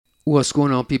What's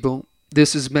going on, people?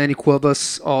 This is Manny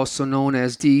Cuevas, also known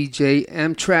as DJ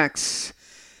M-TRAXXX,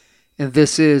 and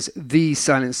this is the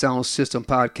Silent Sound System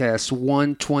Podcast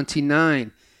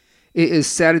 129. It is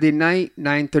Saturday night,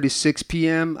 9:36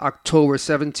 p.m., October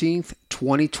 17th,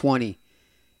 2020,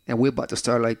 and we're about to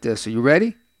start like this. Are you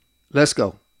ready? Let's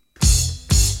go.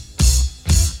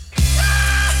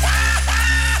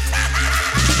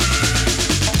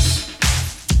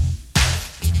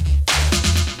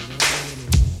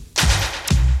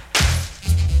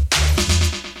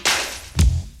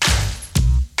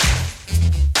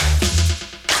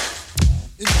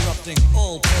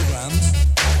 All programs.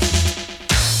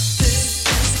 This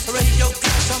is a radio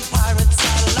clash on pirate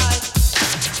satellite,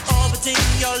 orbiting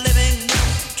your living room,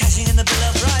 cashing in the Bill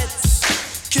of Rights,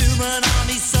 human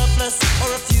army surplus or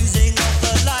refusing of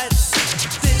the lights.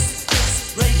 This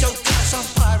is radio clash on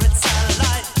pirate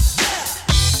satellite.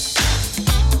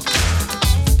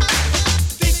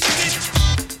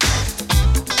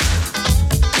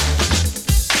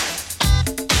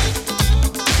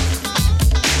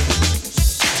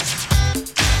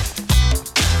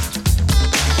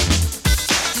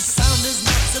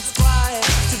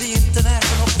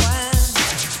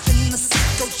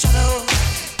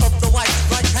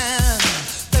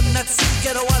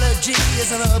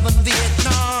 Is an urban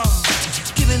Vietnam,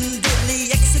 giving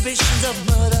deadly exhibitions of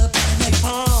murder by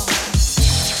napalm.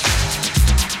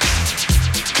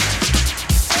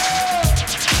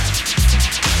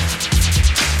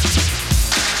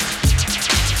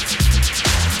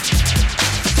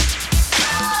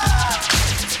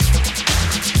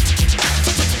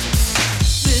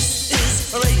 This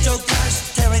is a radio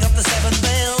clash, tearing up the seven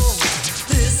veils.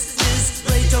 This is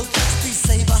radio clash, please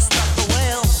save us, not the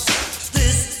whale.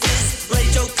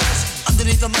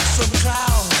 Underneath the mushroom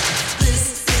cloud,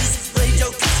 this is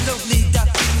radio clash. You don't need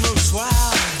that funeral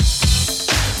shroud.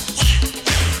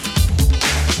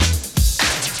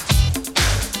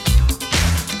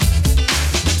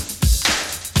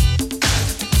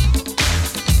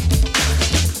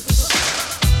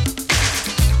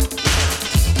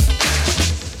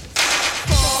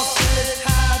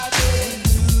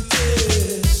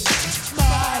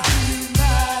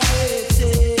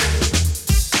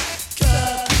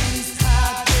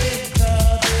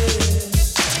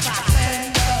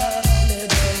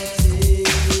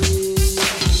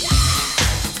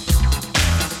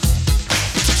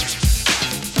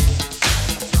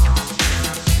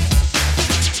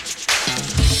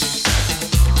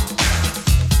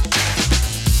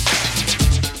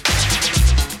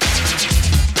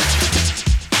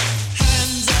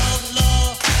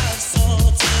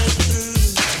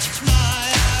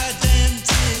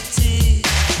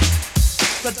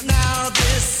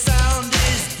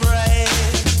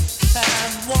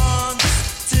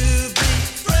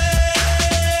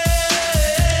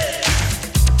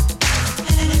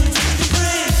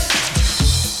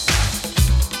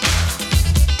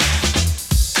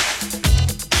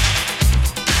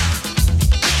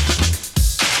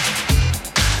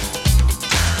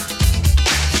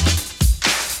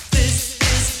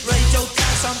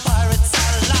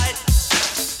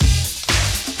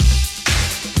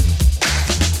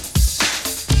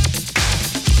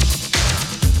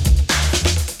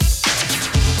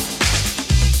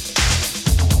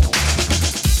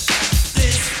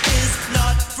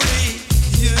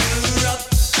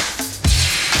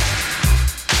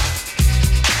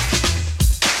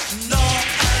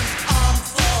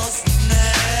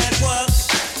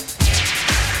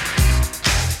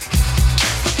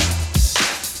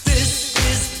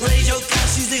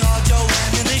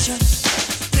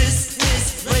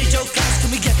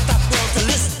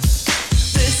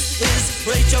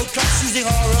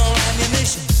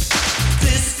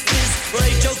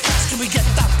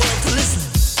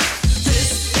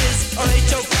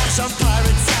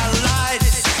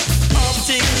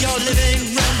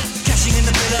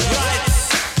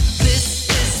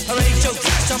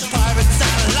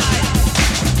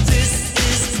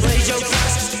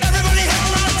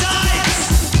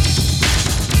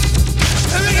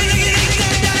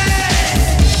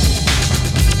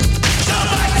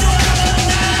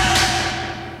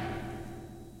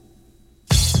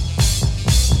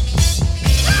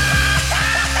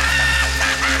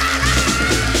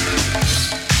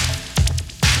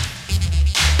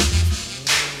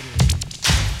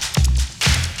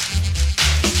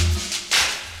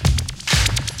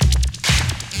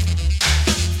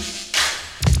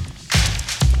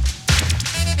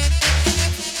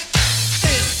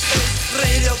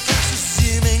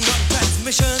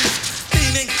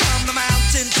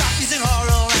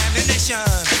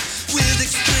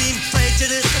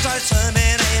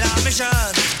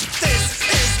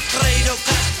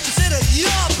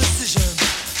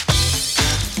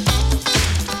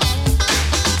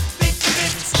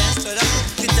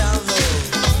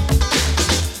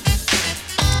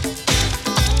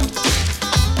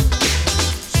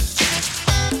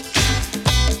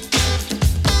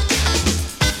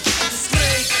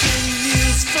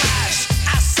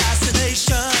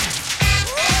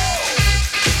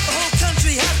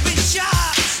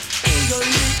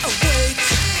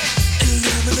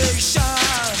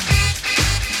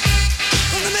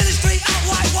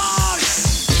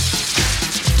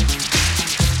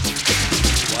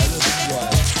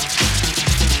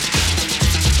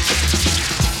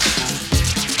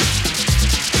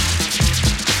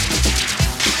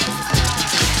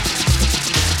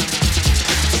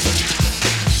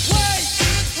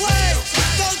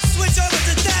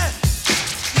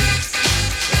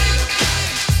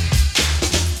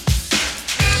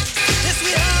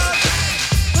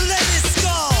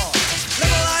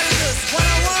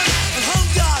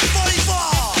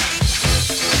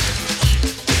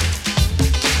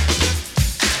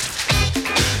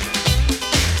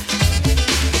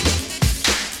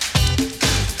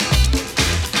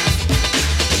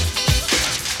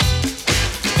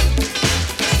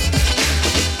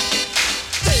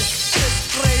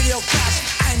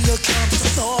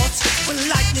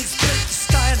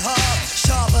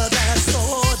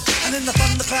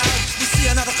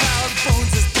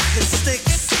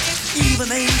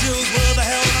 angels were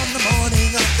beheld on the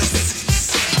morning of the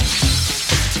 6th.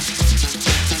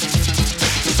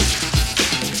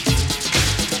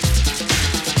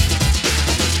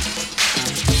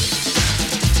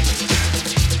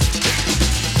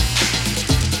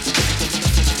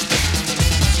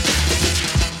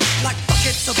 Like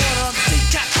buckets of water on the sea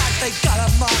cat like they got a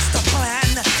master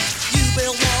plan. You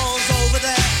build walls over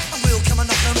there and we'll come and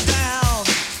knock them down.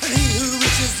 And he who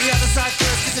reaches the other side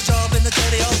first gets a job in the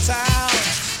dirty old town.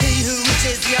 He who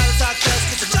reaches the other side first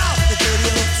gets a job in the dirty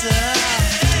old town.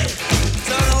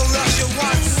 Don't know Russia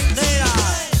once, need I?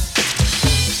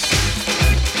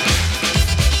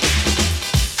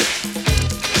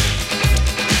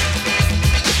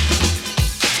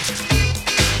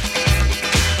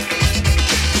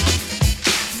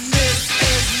 This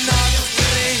is not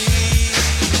free.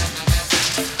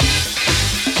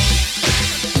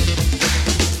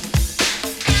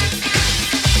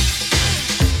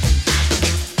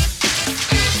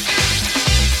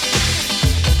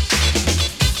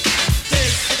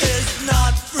 This is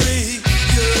not free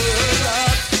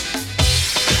Europe.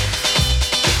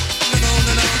 No,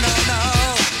 no, no, no, no.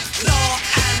 Law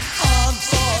and armed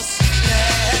force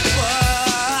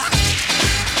network.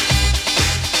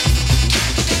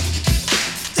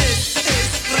 This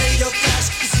is radio flash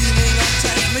resuming on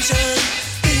transmission,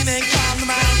 beaming from the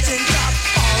mountain top.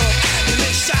 All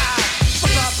ammunition.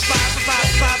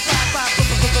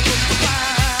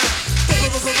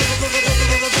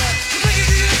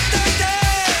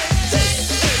 This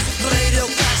is radio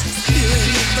flash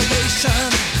spewing information.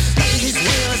 Nothing is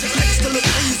real as it clicks to look.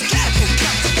 Use careful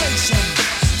calculation.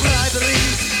 Bribery,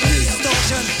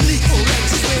 distortion, lethal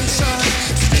legislation.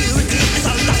 Security is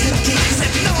a Latin key,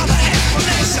 except no other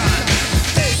explanation.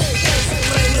 This is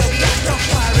radio flash, the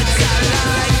pirate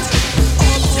satellite.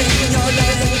 All taking your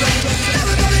living brain.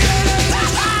 Everybody on the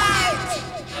satellite!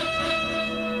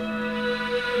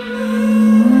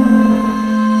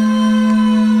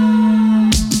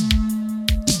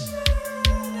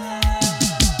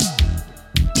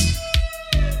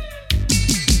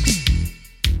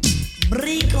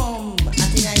 Bricom, I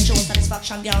think I show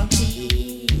satisfaction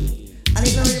guarantee. And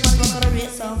if no real man rock on the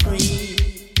race so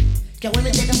free. Can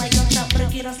women take a mic and chop,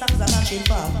 break it and slap the latch in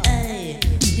pop. Hey,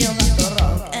 you got to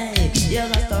rock, hey, you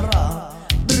got to rock.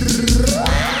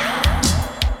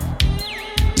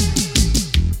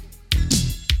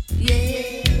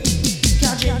 Yeah,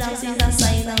 catch it down, see the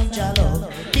sign of Jalo.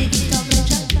 Take it up and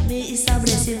chat, me is a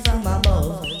blessing from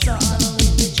above. So I know we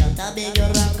can chat, I beg your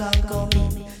rock and come in.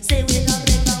 Say we got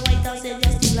break the white house, say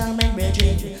just still on my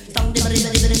brethren. Song the bridge,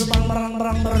 bang, bang,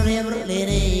 bang, bang,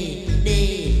 lady,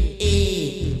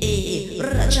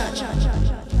 cha cha cha.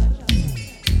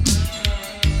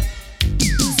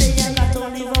 Say you got to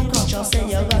live on culture, say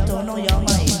you got to know your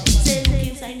mind. Say look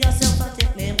inside yourself and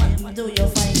take me what do you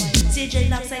find? CJ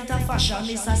looks like a fashion,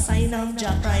 it's a sign of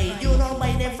your pride. You don't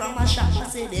buy them from a shop, I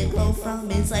say they grow from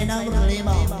inside a really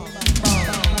bomb.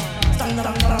 Stang rang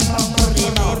rang rang really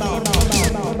bomb.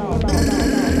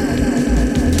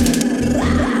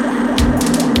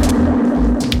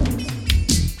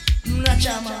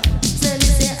 Nachama, say me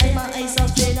say I'm a ice of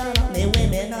trader, me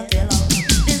women not tell her.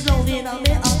 This love in a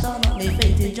me after not me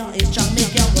faith in John is strong,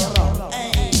 make you go wrong.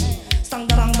 Hey, stang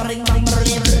rang ring bang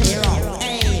really really wrong.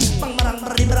 Hey, bang bang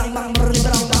really bang bang really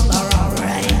bang bang wrong.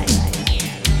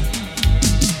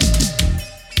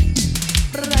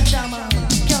 Nachama,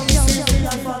 can we say we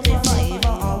are 45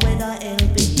 or with a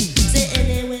LP? Say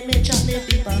anyway me chat the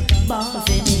people, but for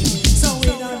me. So we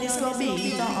got this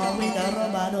beat or with a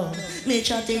rubber. Me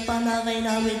chat it pan a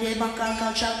veina with the back and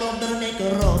catch a go to make a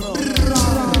roll. Really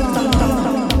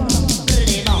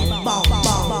bang bang bang.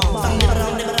 Bang the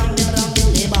round the round the round the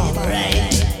bang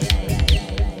right.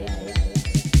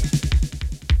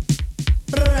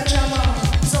 Brachama,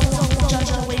 so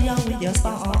judge away young with your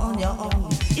spa on your own.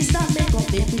 Is that make up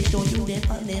the pitch? Don't you dip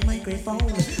on the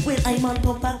microphone? When I'm on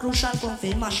top of crucial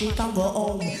coffee, mash it and go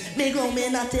home. Me grow me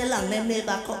not tell long, them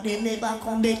never cut, them never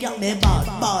come back up me bad.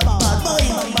 Boy,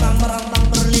 bang bang bang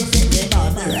bang, release me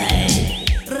bad.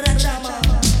 Rachama,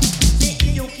 see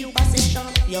you keep a session,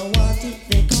 you want it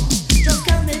because just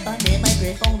come me back the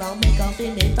microphone now, make up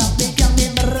in the top, make up me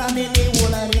brand in the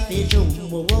whole of the pitch.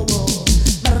 Whoa whoa whoa,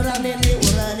 brand in the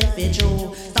whole of the pitch.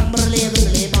 Tang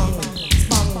really bang.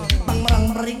 Bang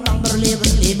bang bang bang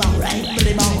really bang right,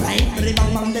 really bang right, really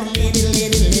bang bang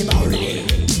really bang right.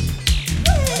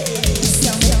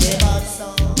 Can't make me bad so,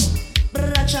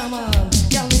 Brachama,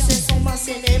 can't me say so much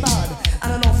say me bad, I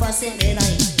don't know if I say me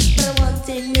nice, but one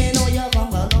thing me know you're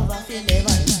gonna love I feel me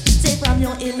right. Say from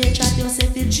your image at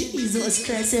yourself to Jesus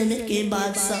Christ and make it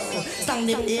bad so, stand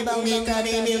the table later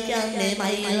they milk and they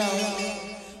my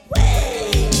love.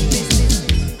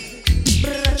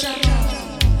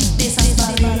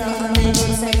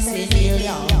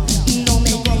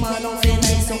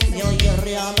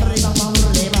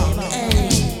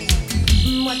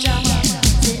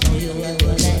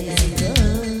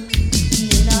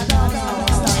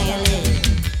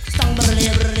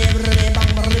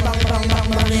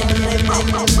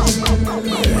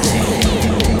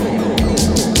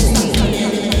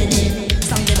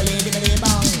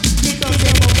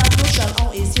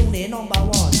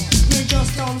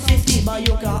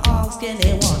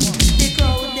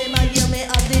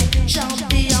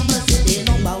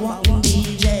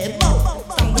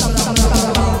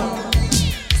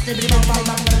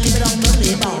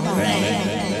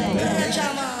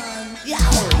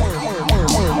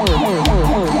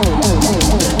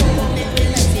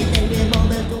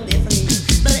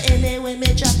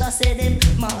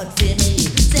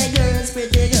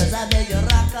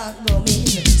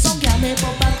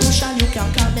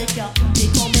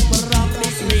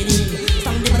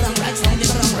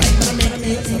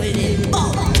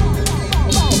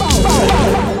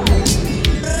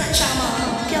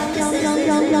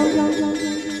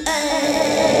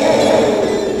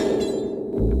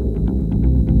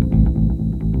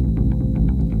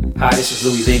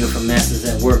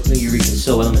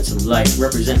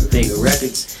 Representing Vega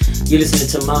Records. You're listening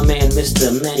to my man,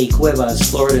 Mr. Manny Cuevas,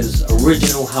 Florida's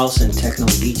original house and techno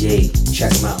DJ.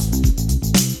 Check him out.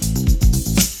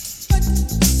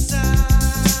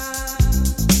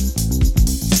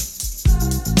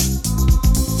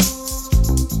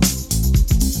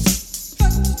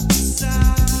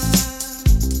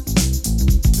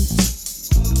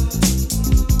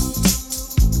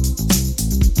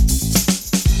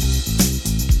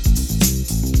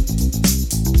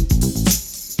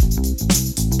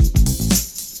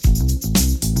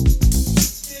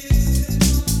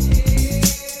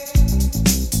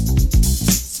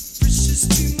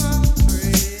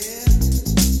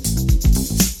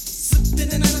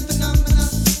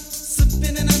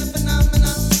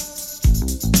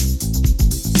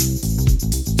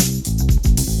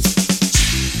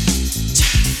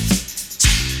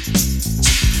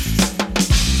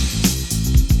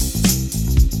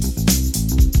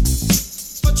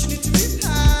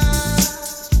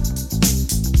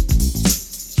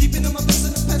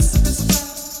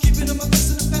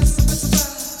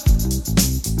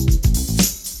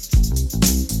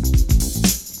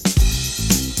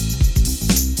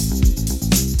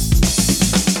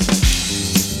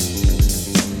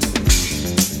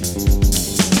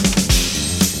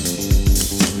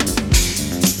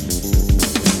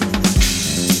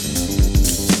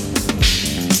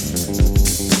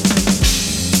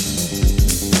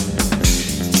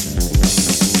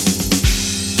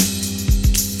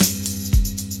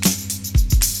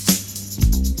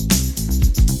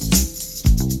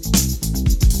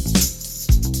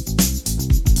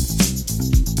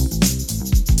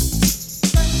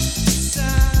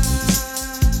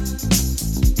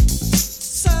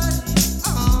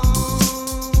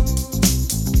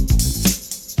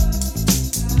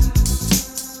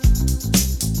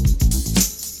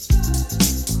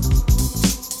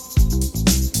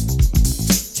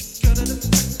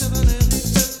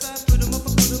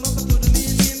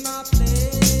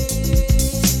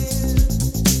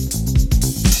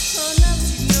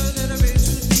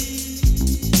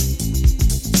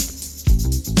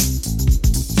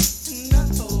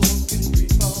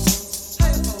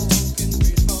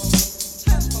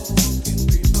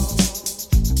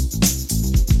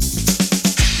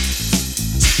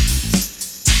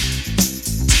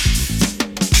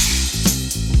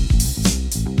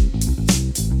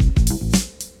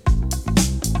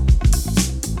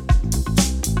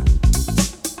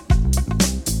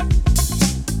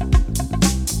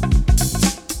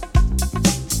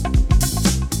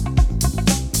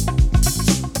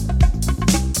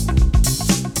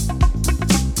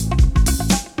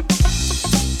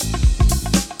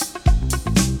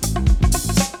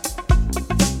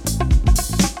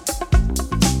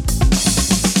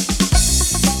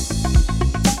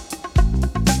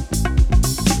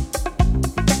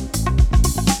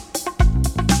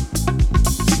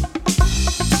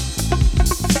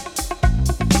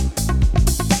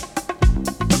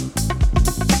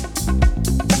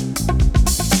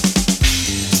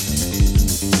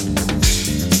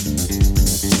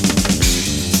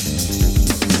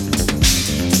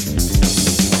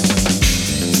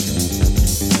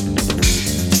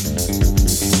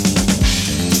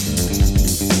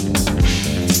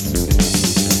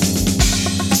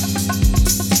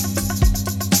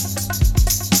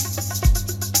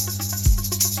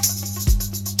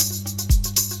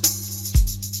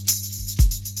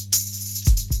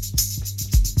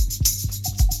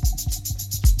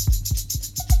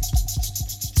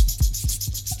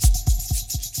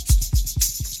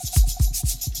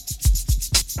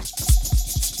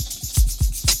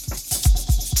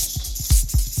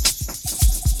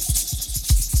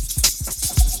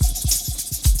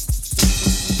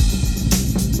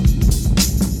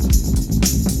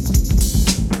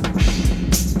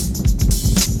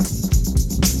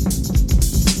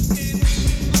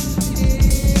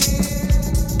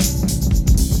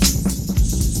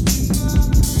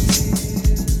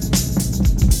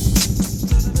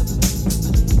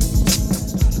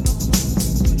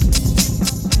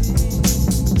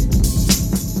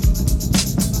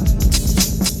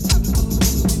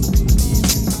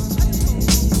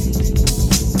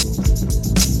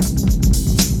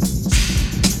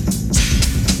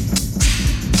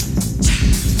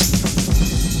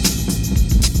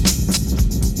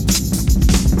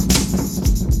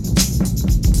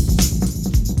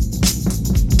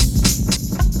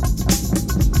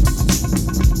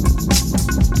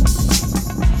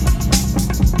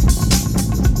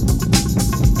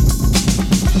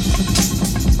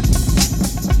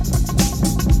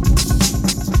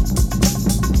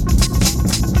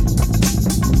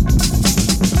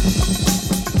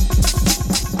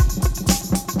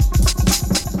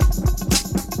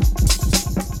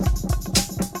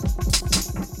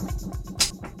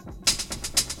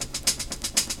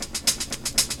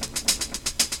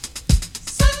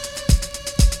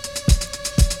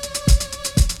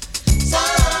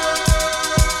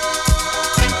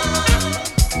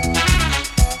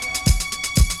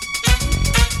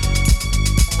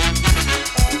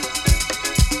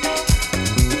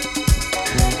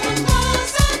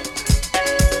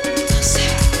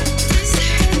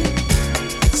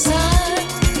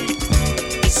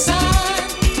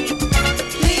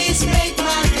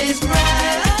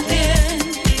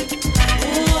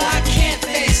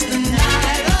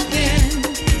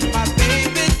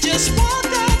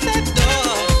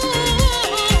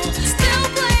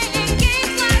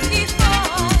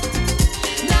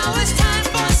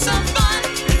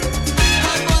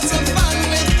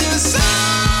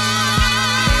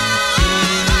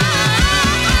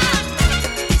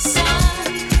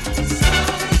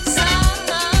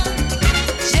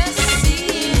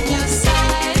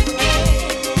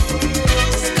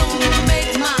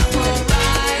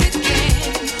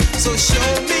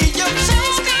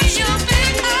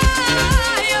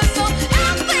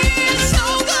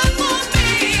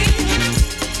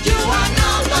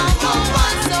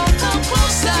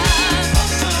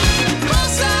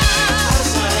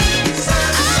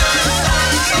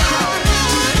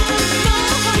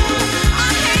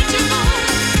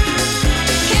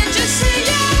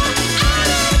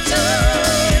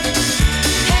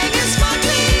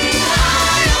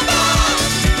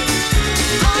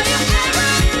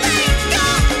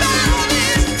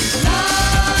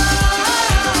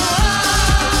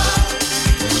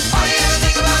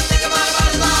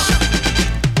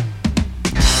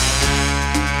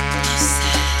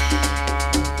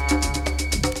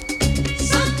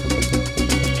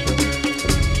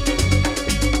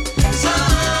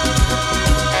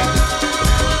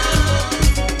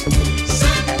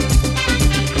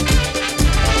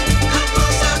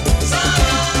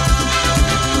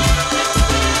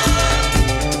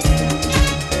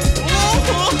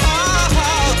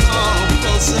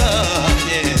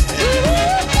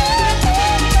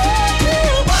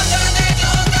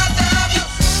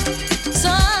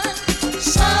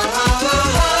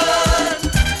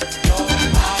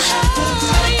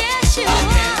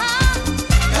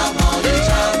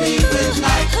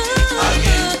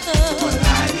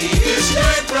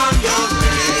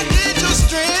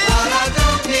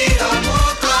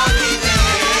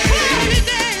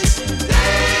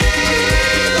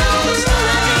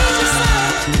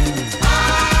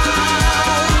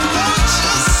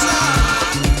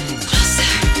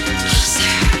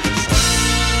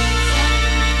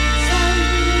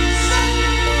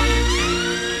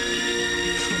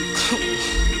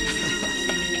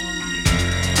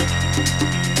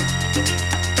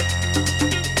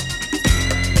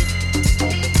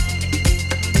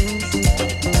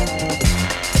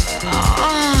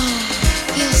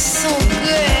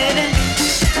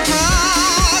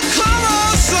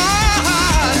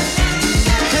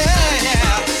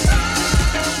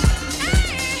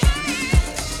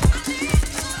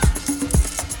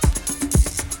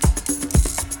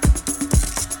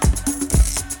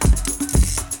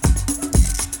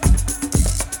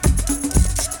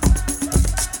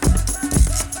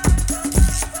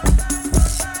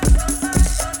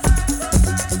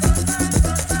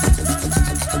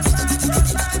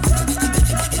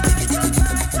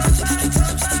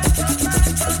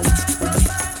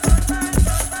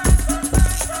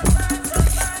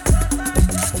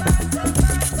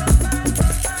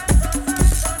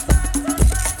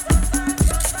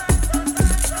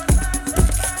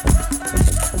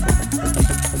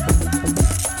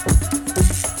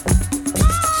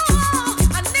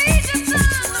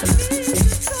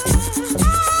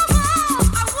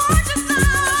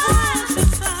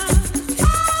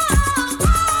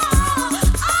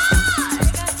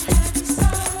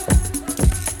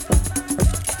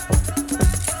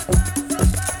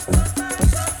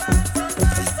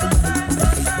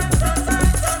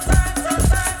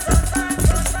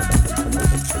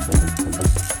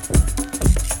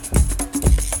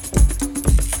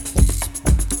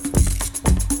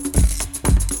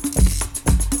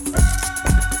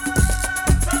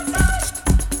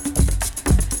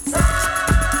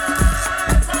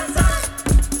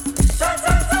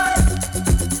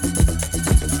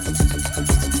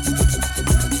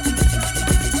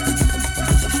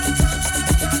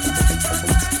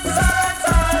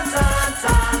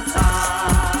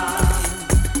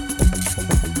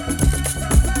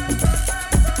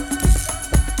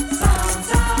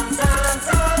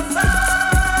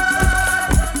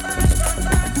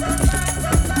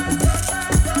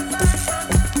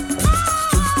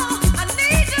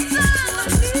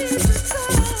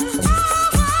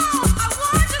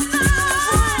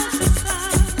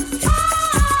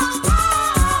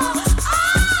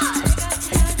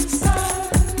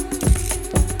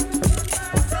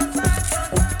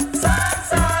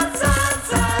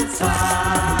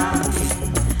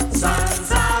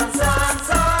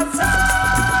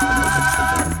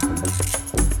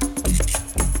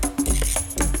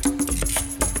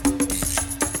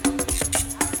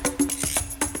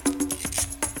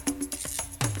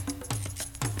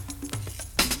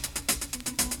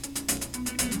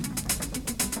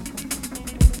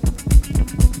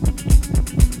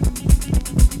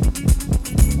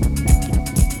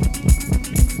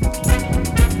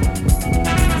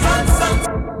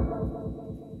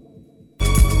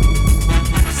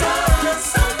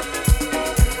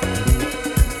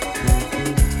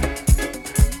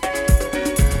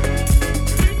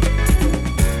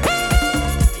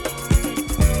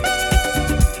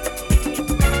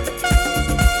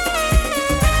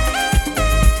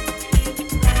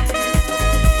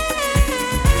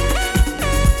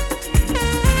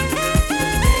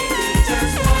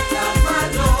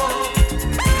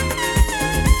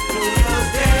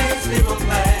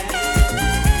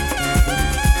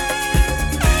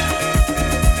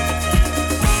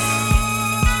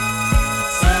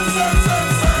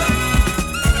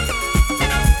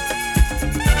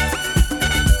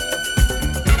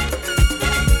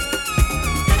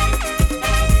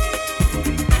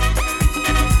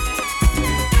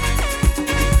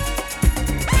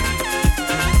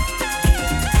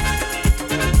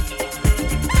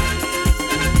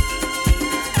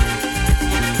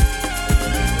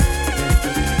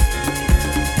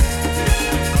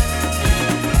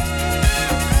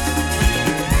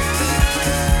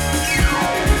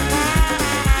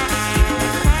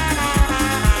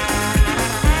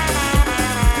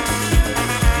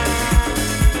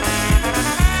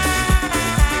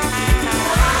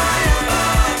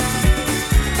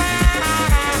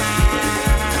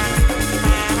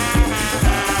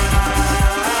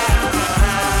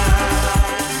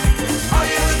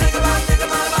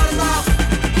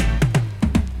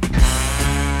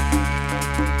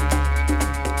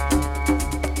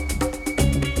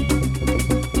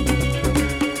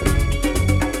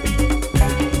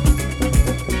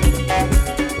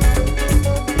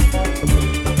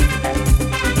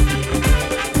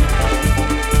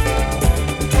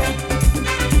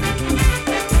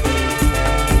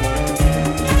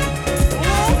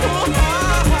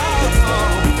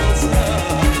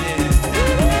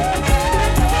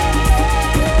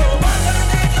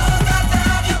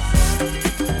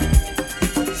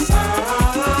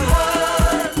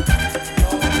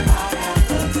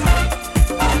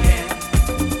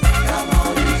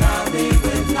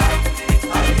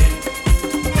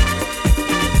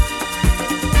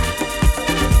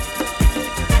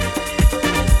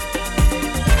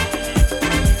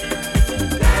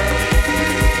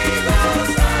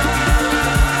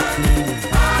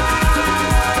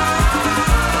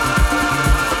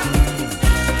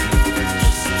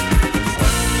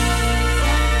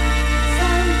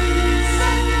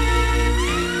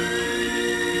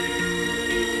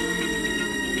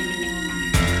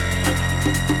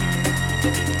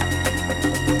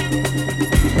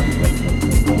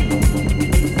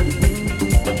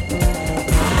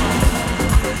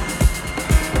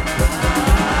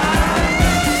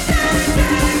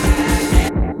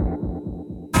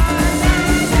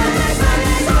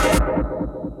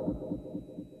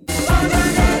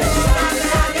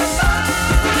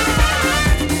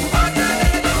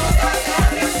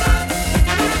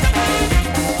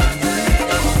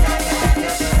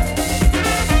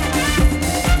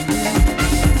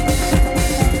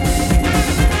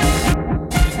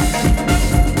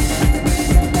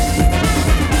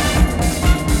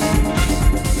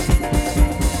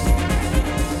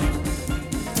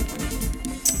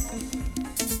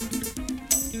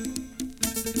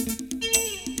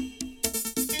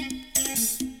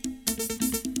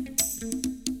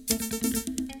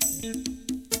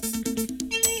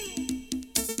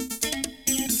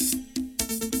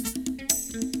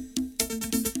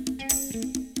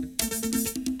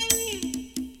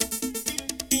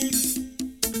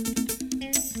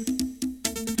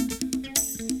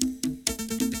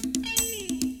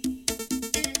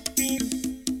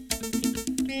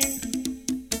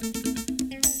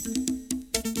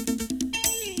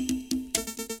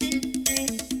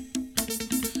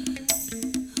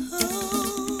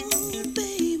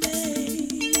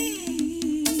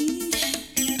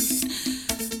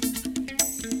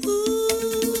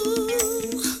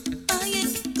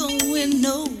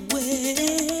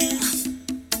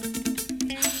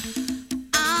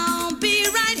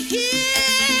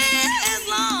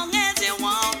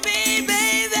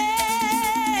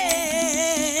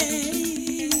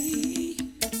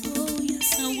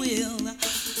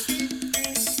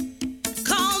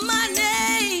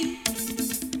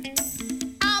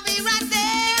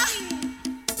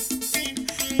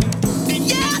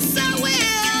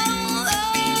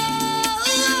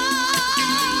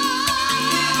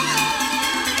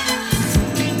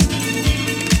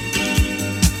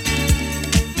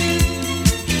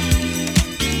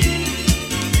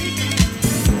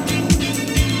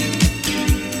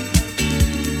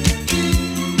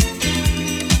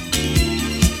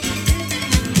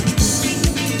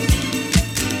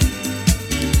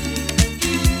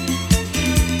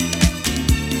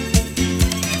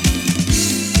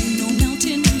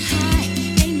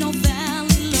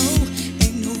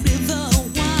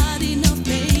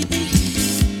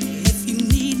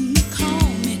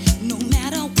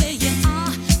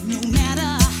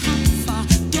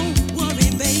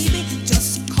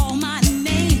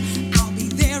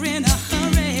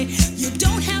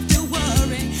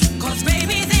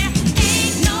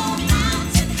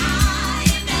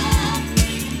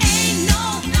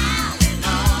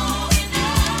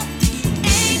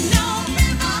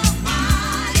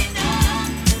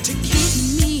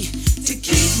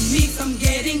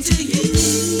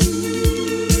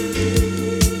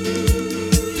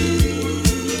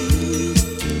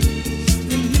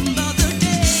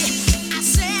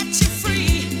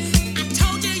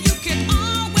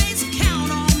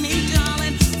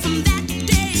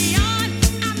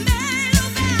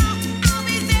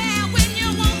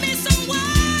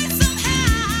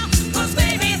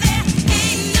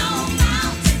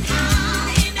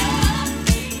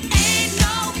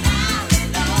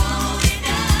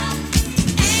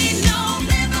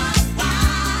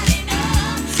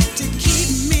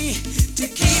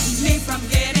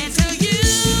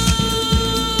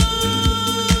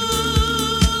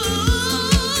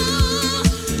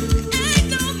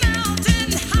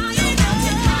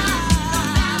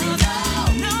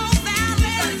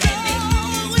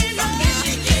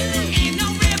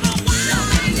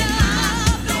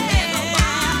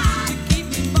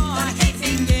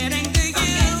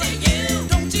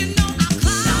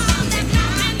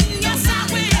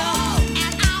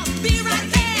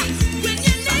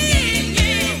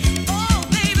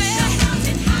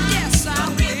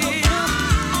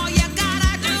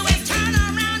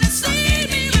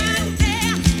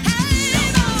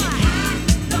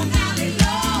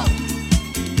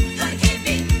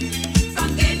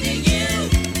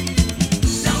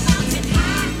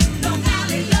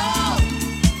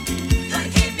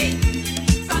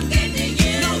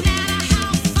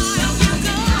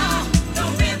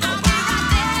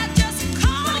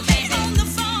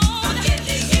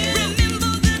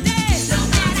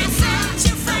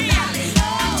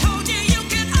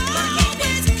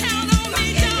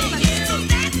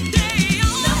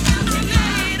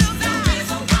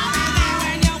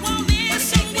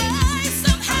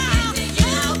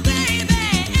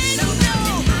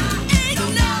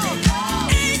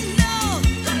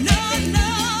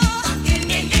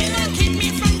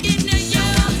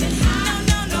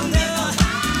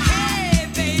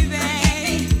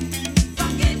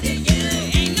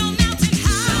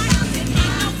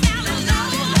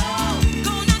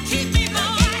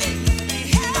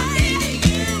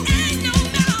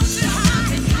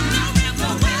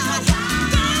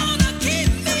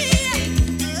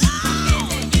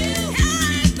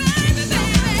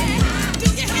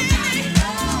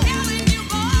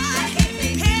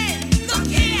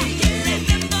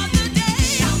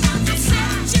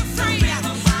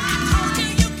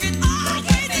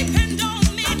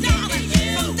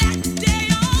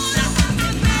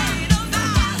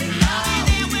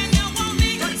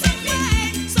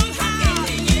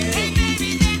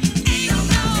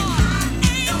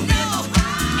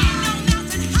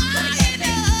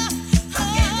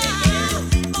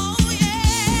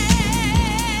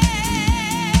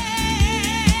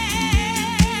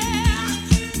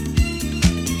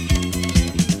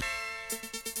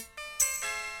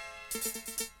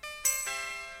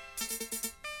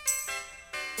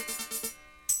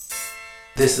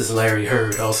 This is Larry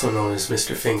Hurd, also known as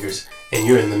Mr. Fingers, and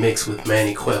you're in the mix with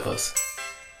Manny Cuevas.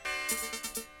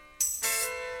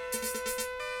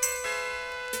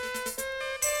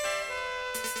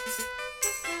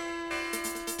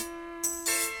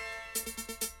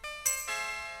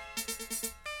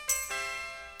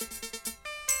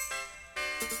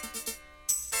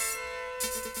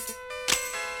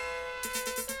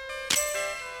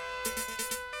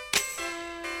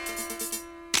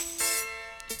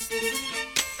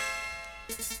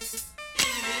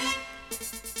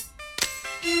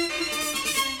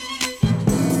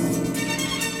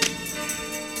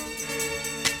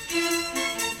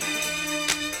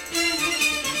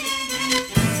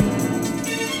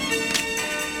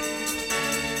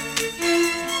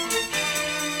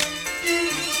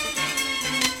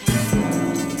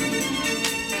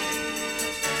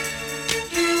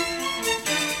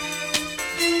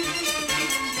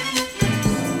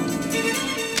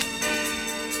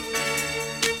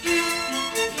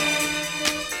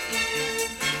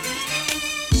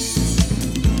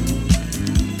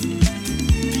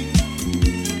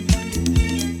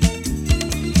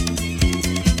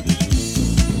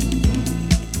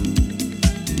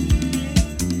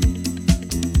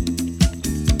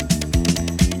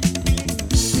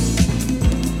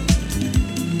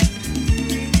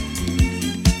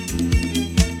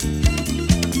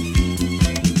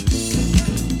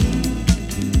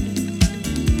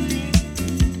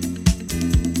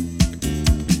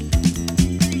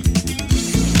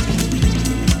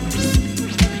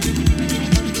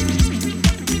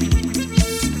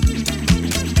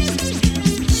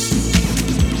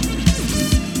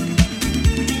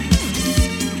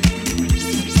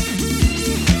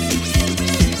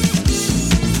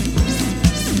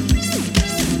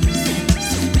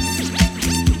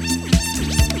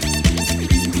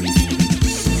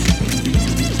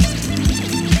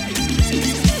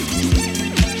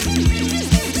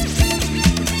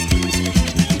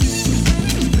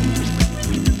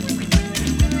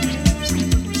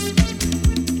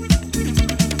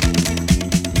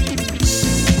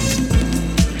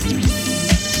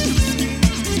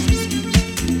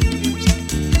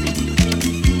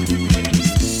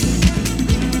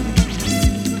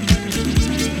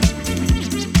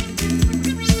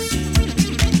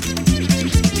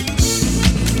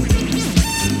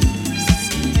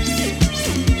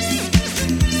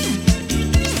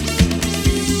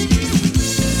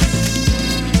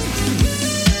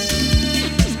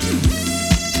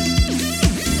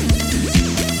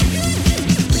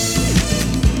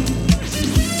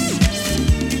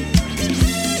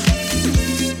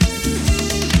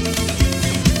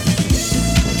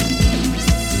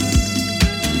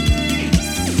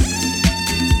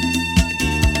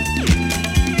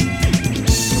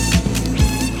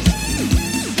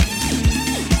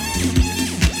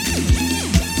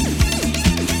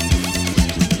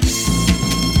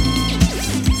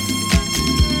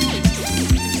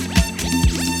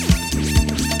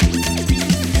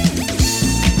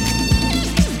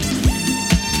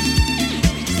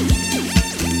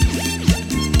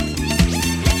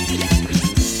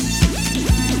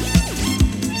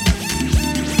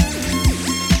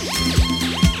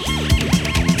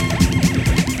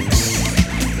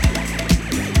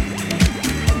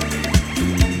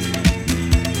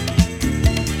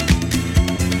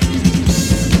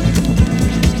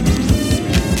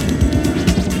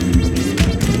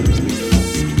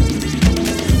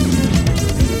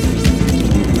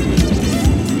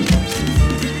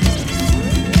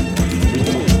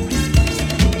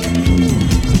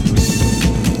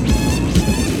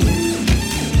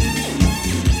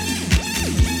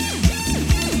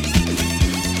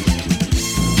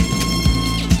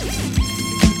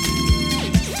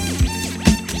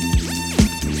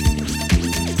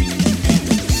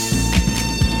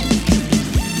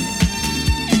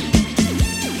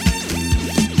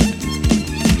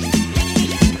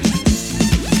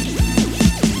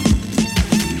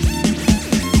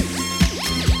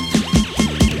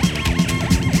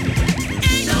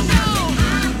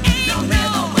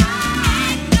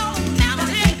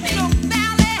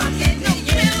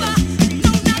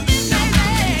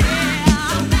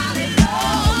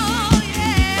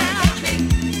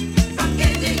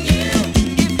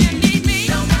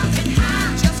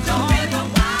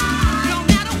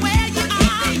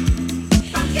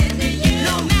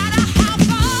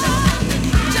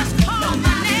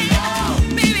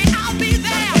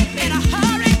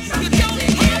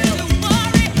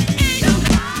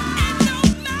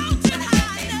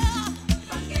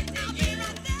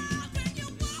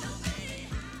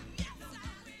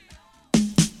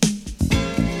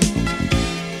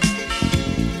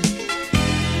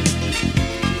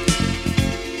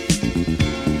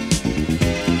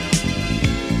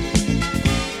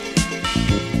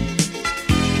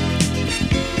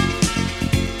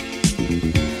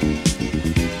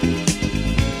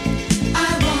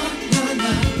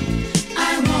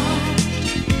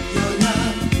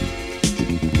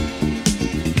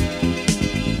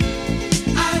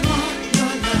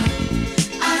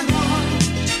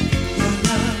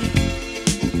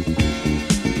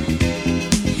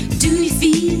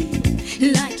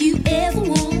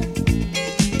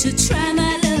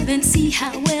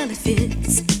 well it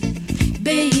fits.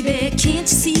 Baby, can't you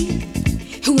see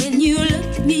when you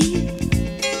look at me?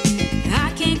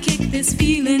 I can't kick this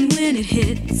feeling when it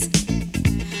hits.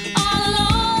 All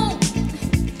alone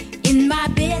in my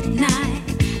bed at night,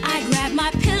 I grab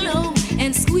my pillow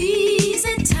and squeeze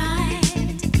it tight.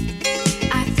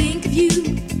 I think of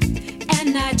you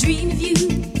and I dream of you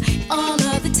all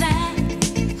of the time.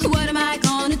 What am I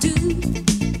gonna do?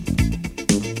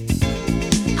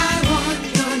 I want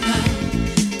your love.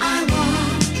 I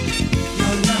want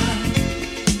your love.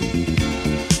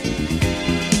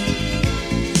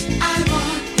 I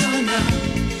want your love.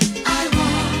 I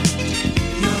want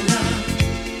your love.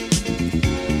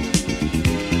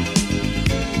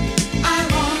 I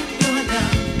want your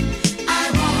love. I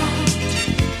want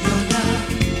your love.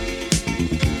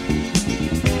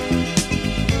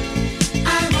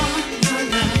 I want your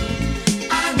love.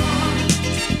 I want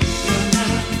your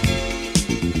love.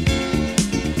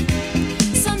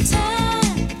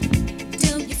 Sometimes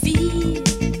don't you feel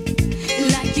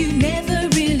like you never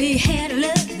really had a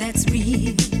love that's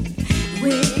real?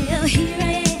 Well, here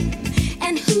I am,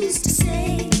 and who's to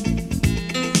say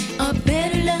a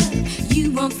better love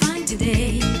you won't find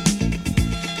today?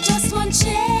 Just one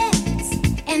chance,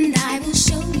 and I will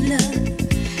show you love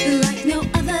like no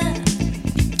other.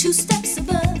 2 steps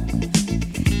above.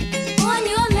 On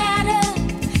your ladder,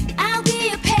 I'll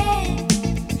be a peg.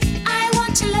 I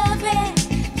want your love, and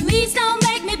please don't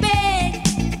make me beg.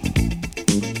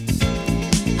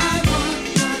 I want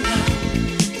your love.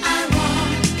 I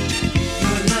want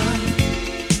your love.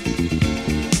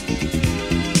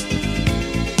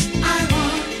 I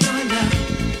want your love.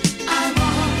 I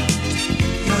want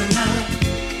your love.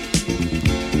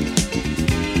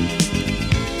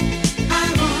 I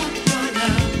want your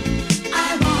love.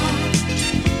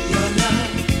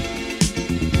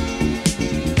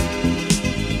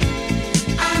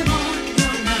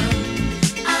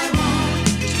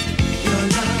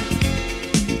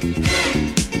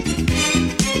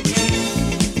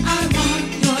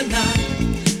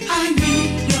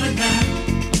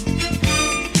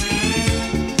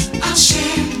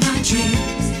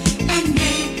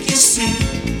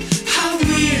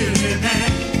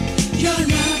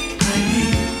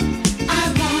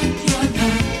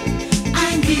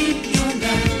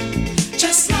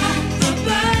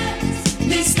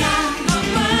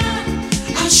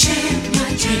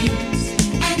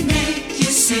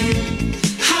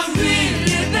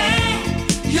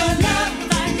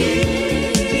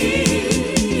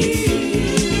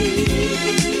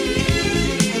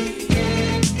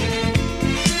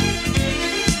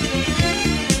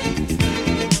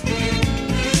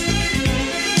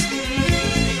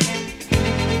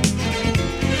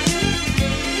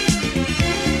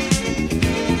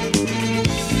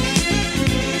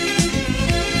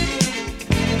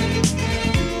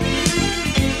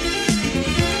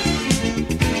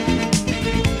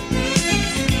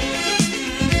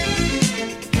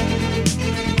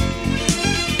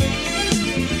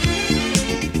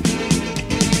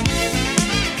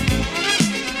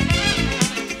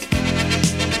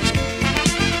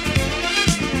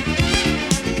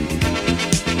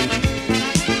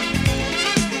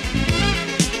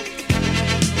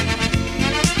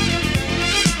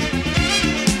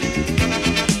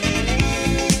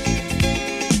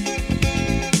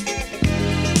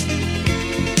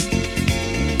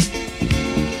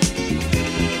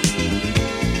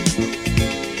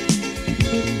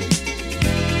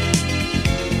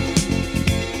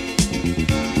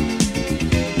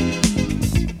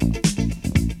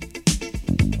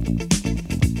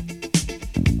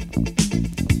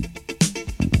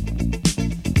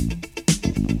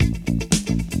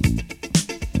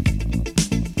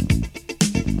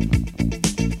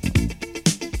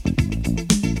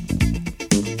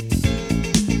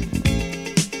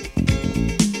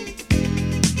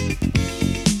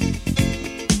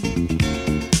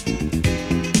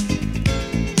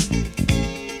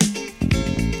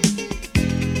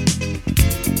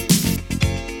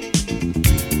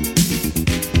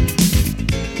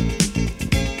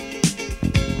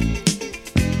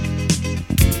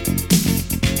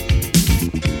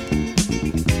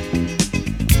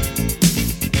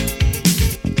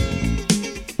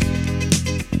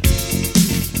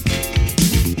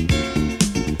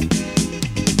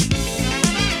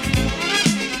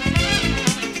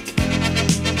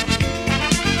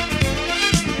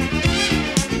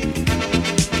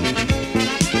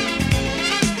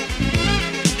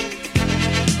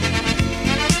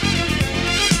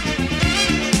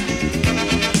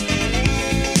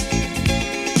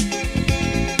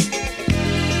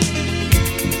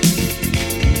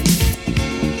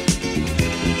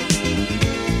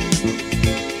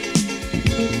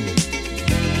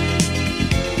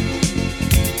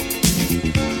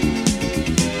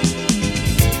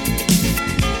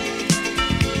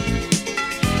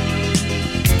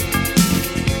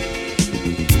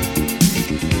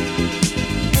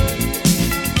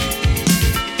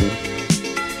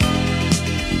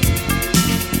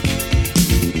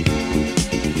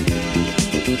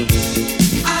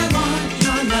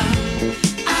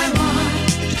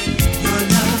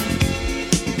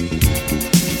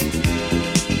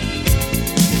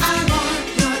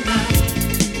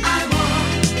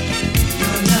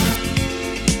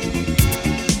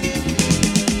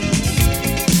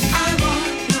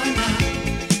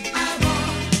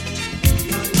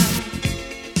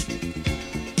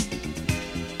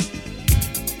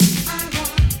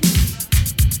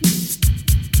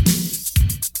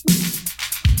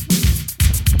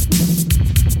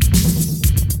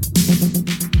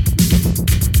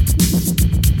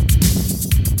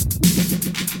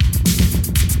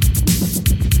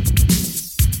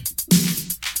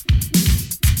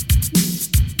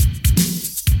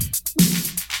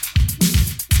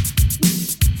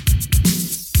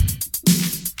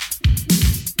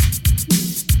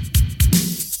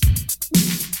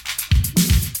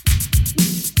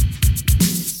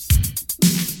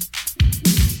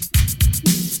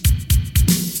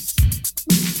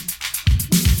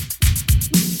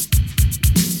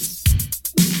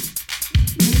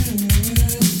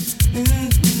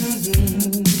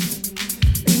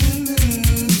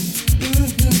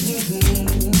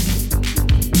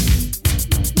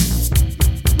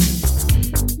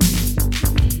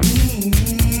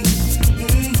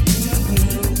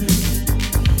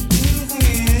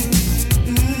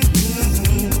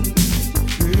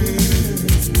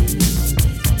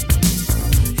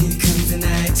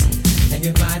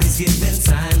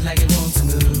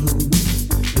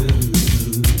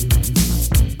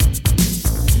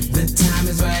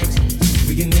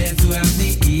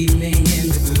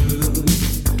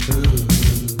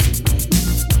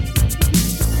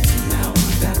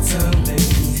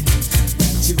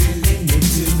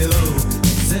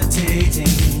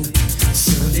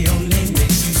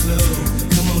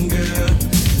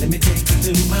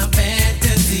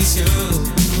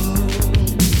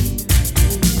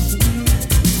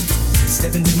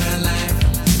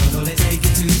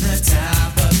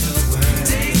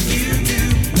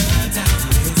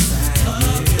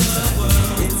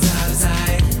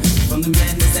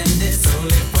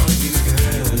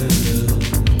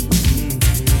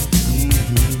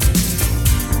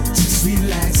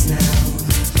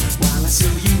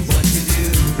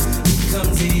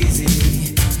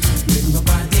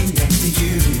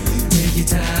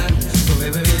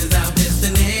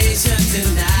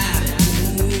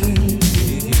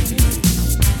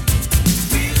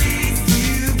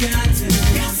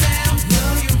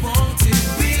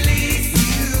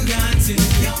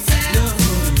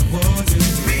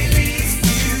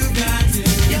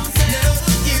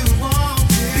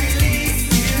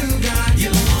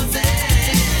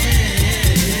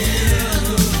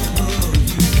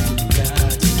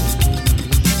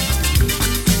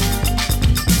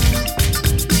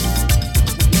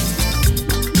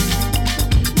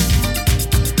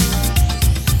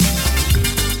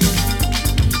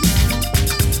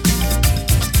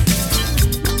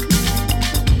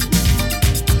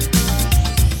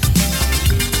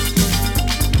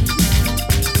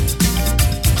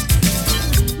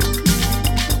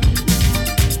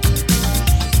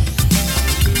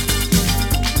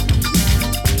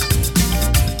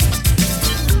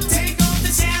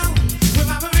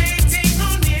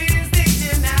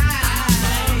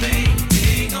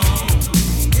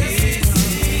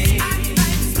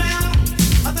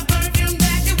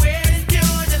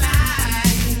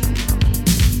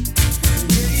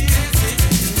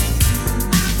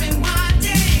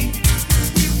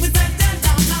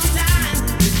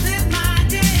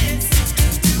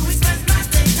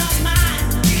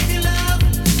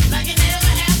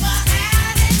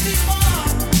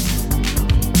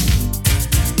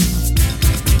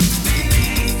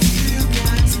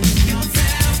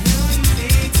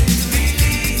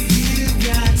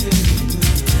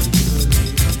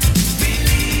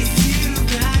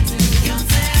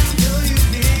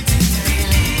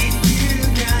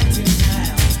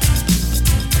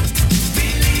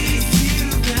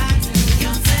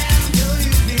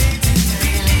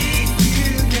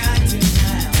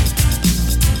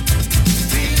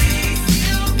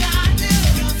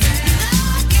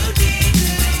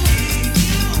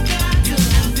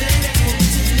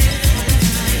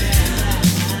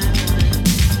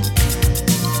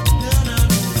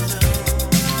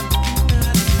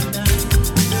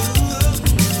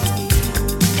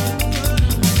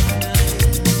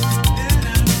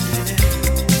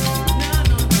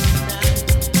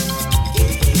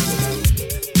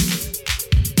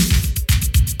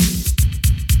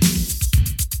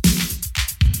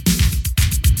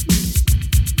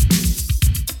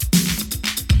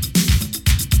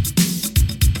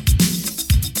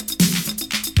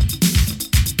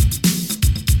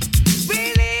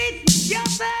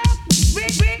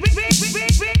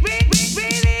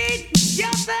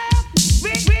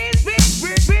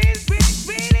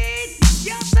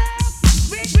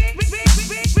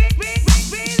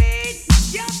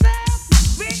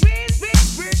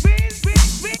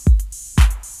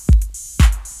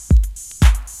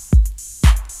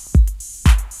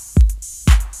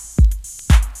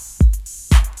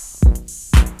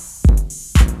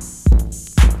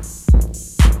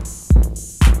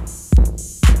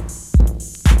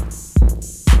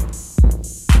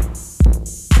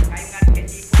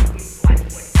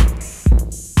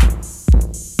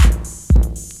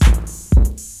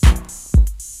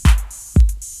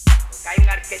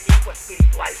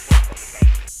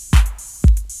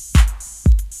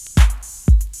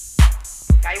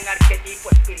 arquetipo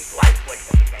espiritual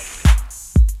puertorriqueño.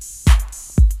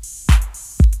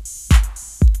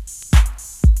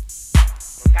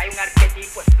 Porque hay un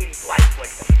arquetipo espiritual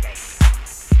puertorriqueño.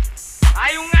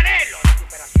 Hay un anhelo de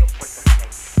superación puertorriqueña.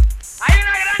 Hay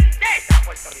una grandeza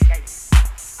puertorriqueña.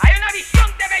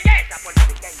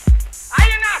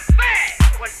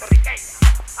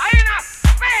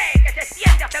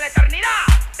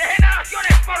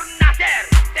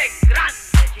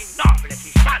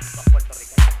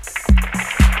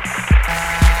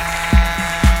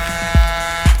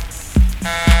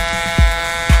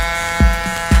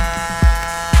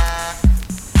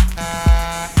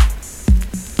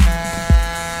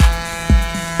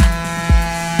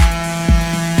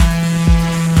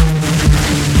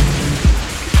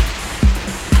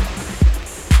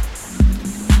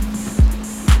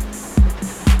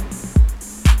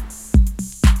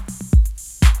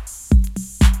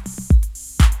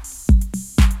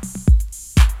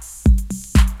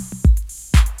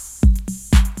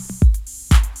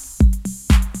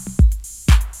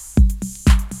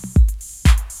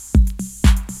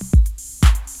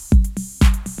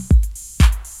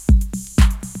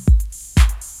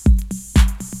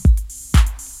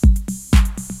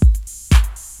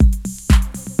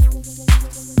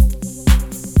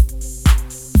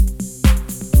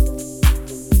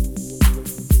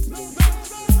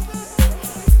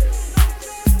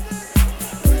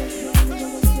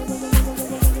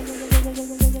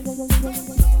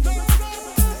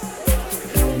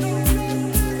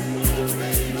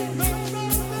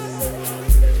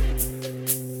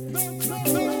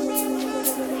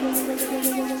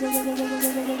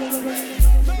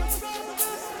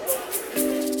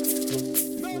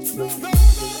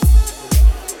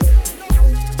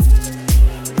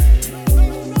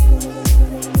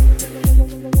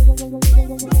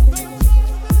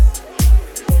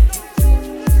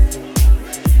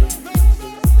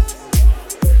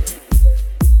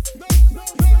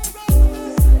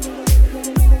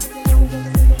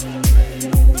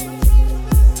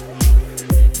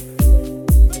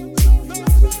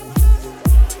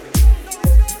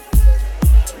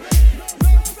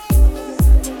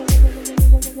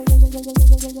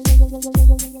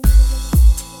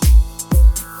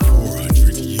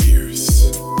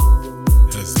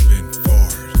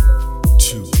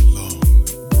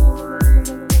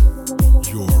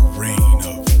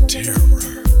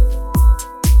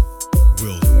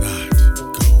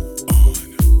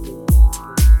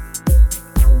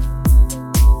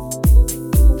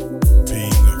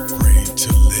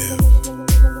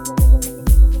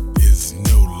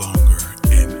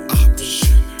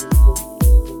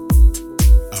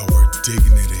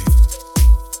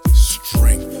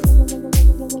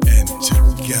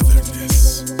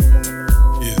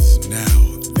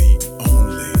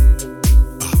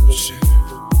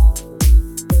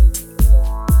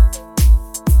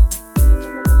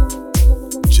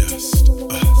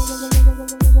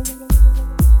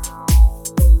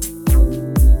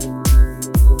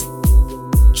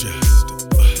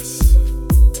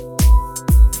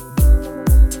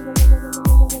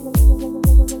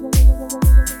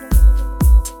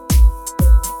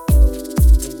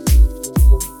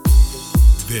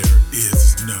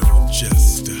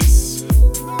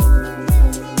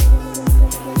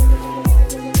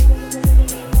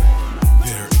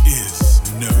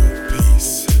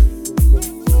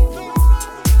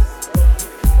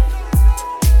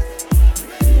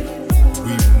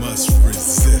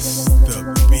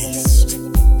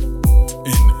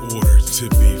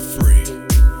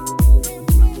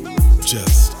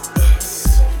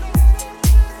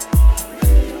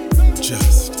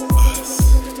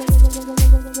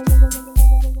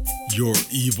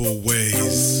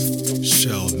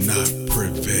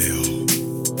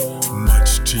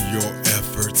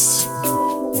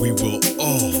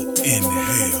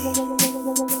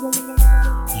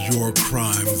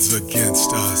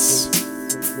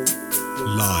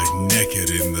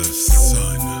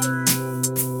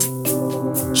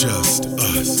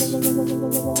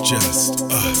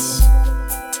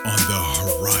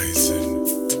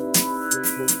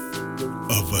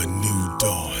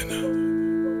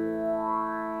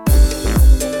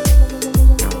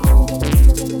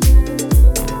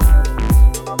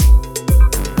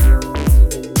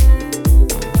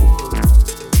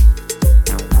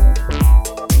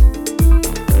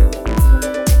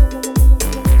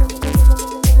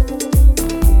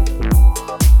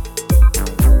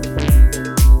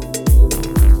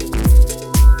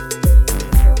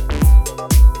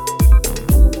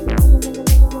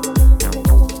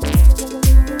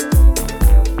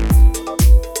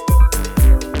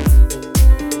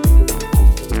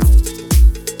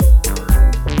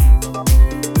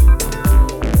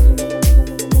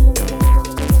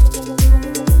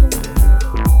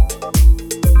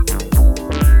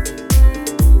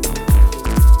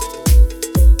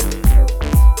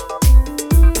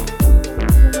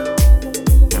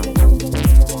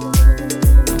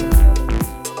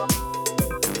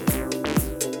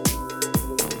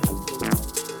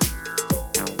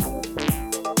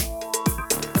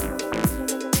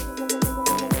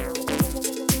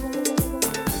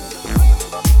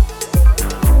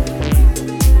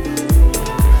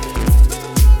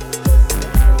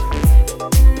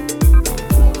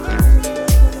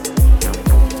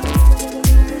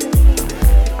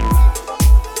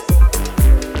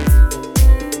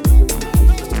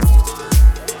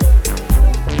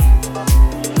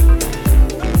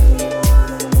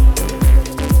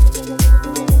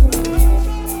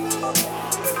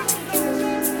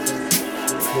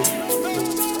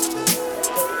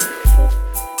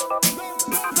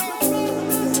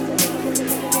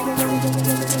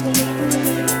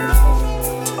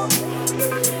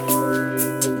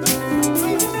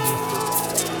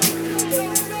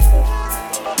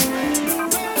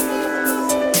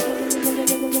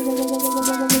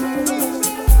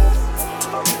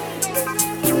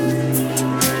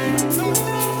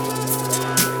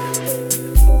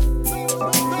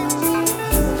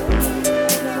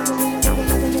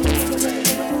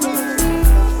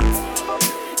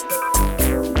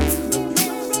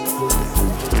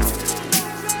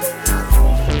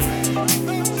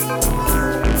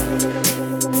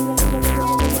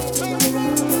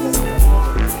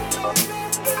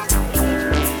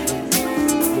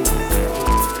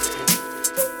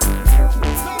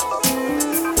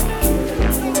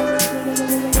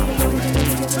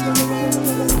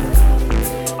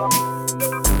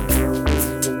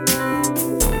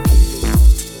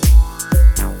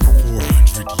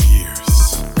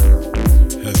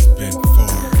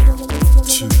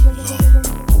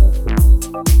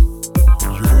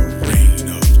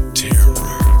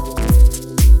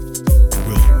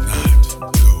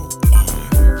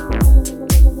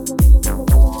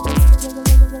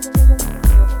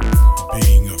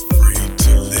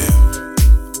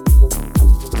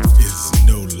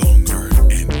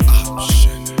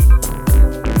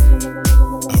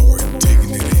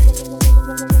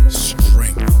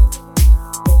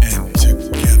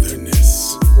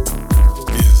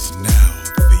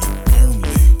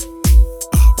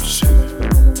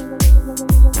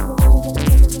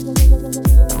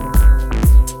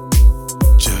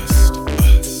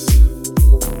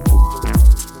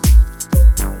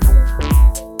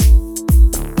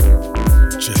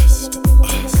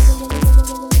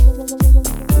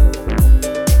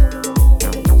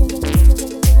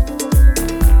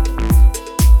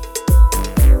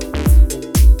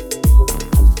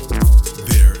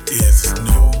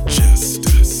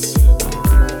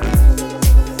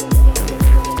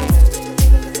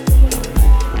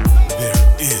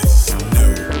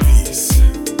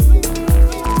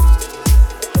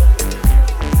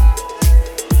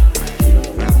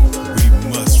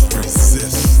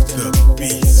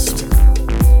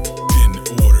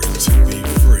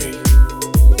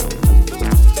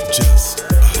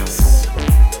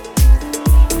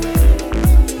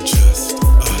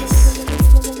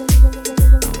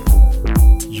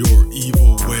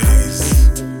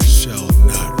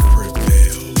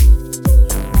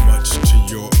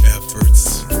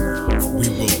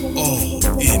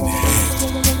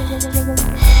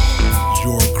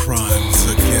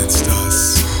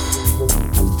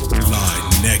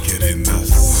 naked in the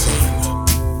sun.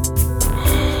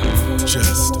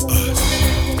 Just us.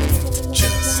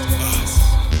 Just us.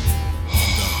 On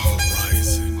the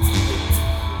horizon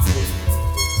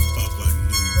of a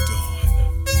new dawn.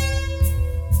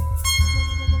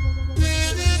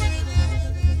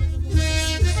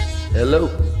 Hello,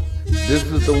 this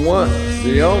is the one,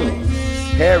 the only,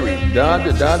 Harry Don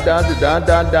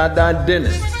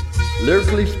Dennis.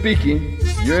 Lyrically speaking,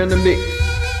 you're in the mix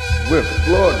with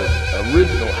Florida's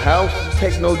original house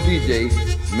techno DJ,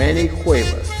 Manny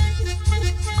Cuevas.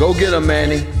 Go get him,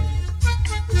 Manny.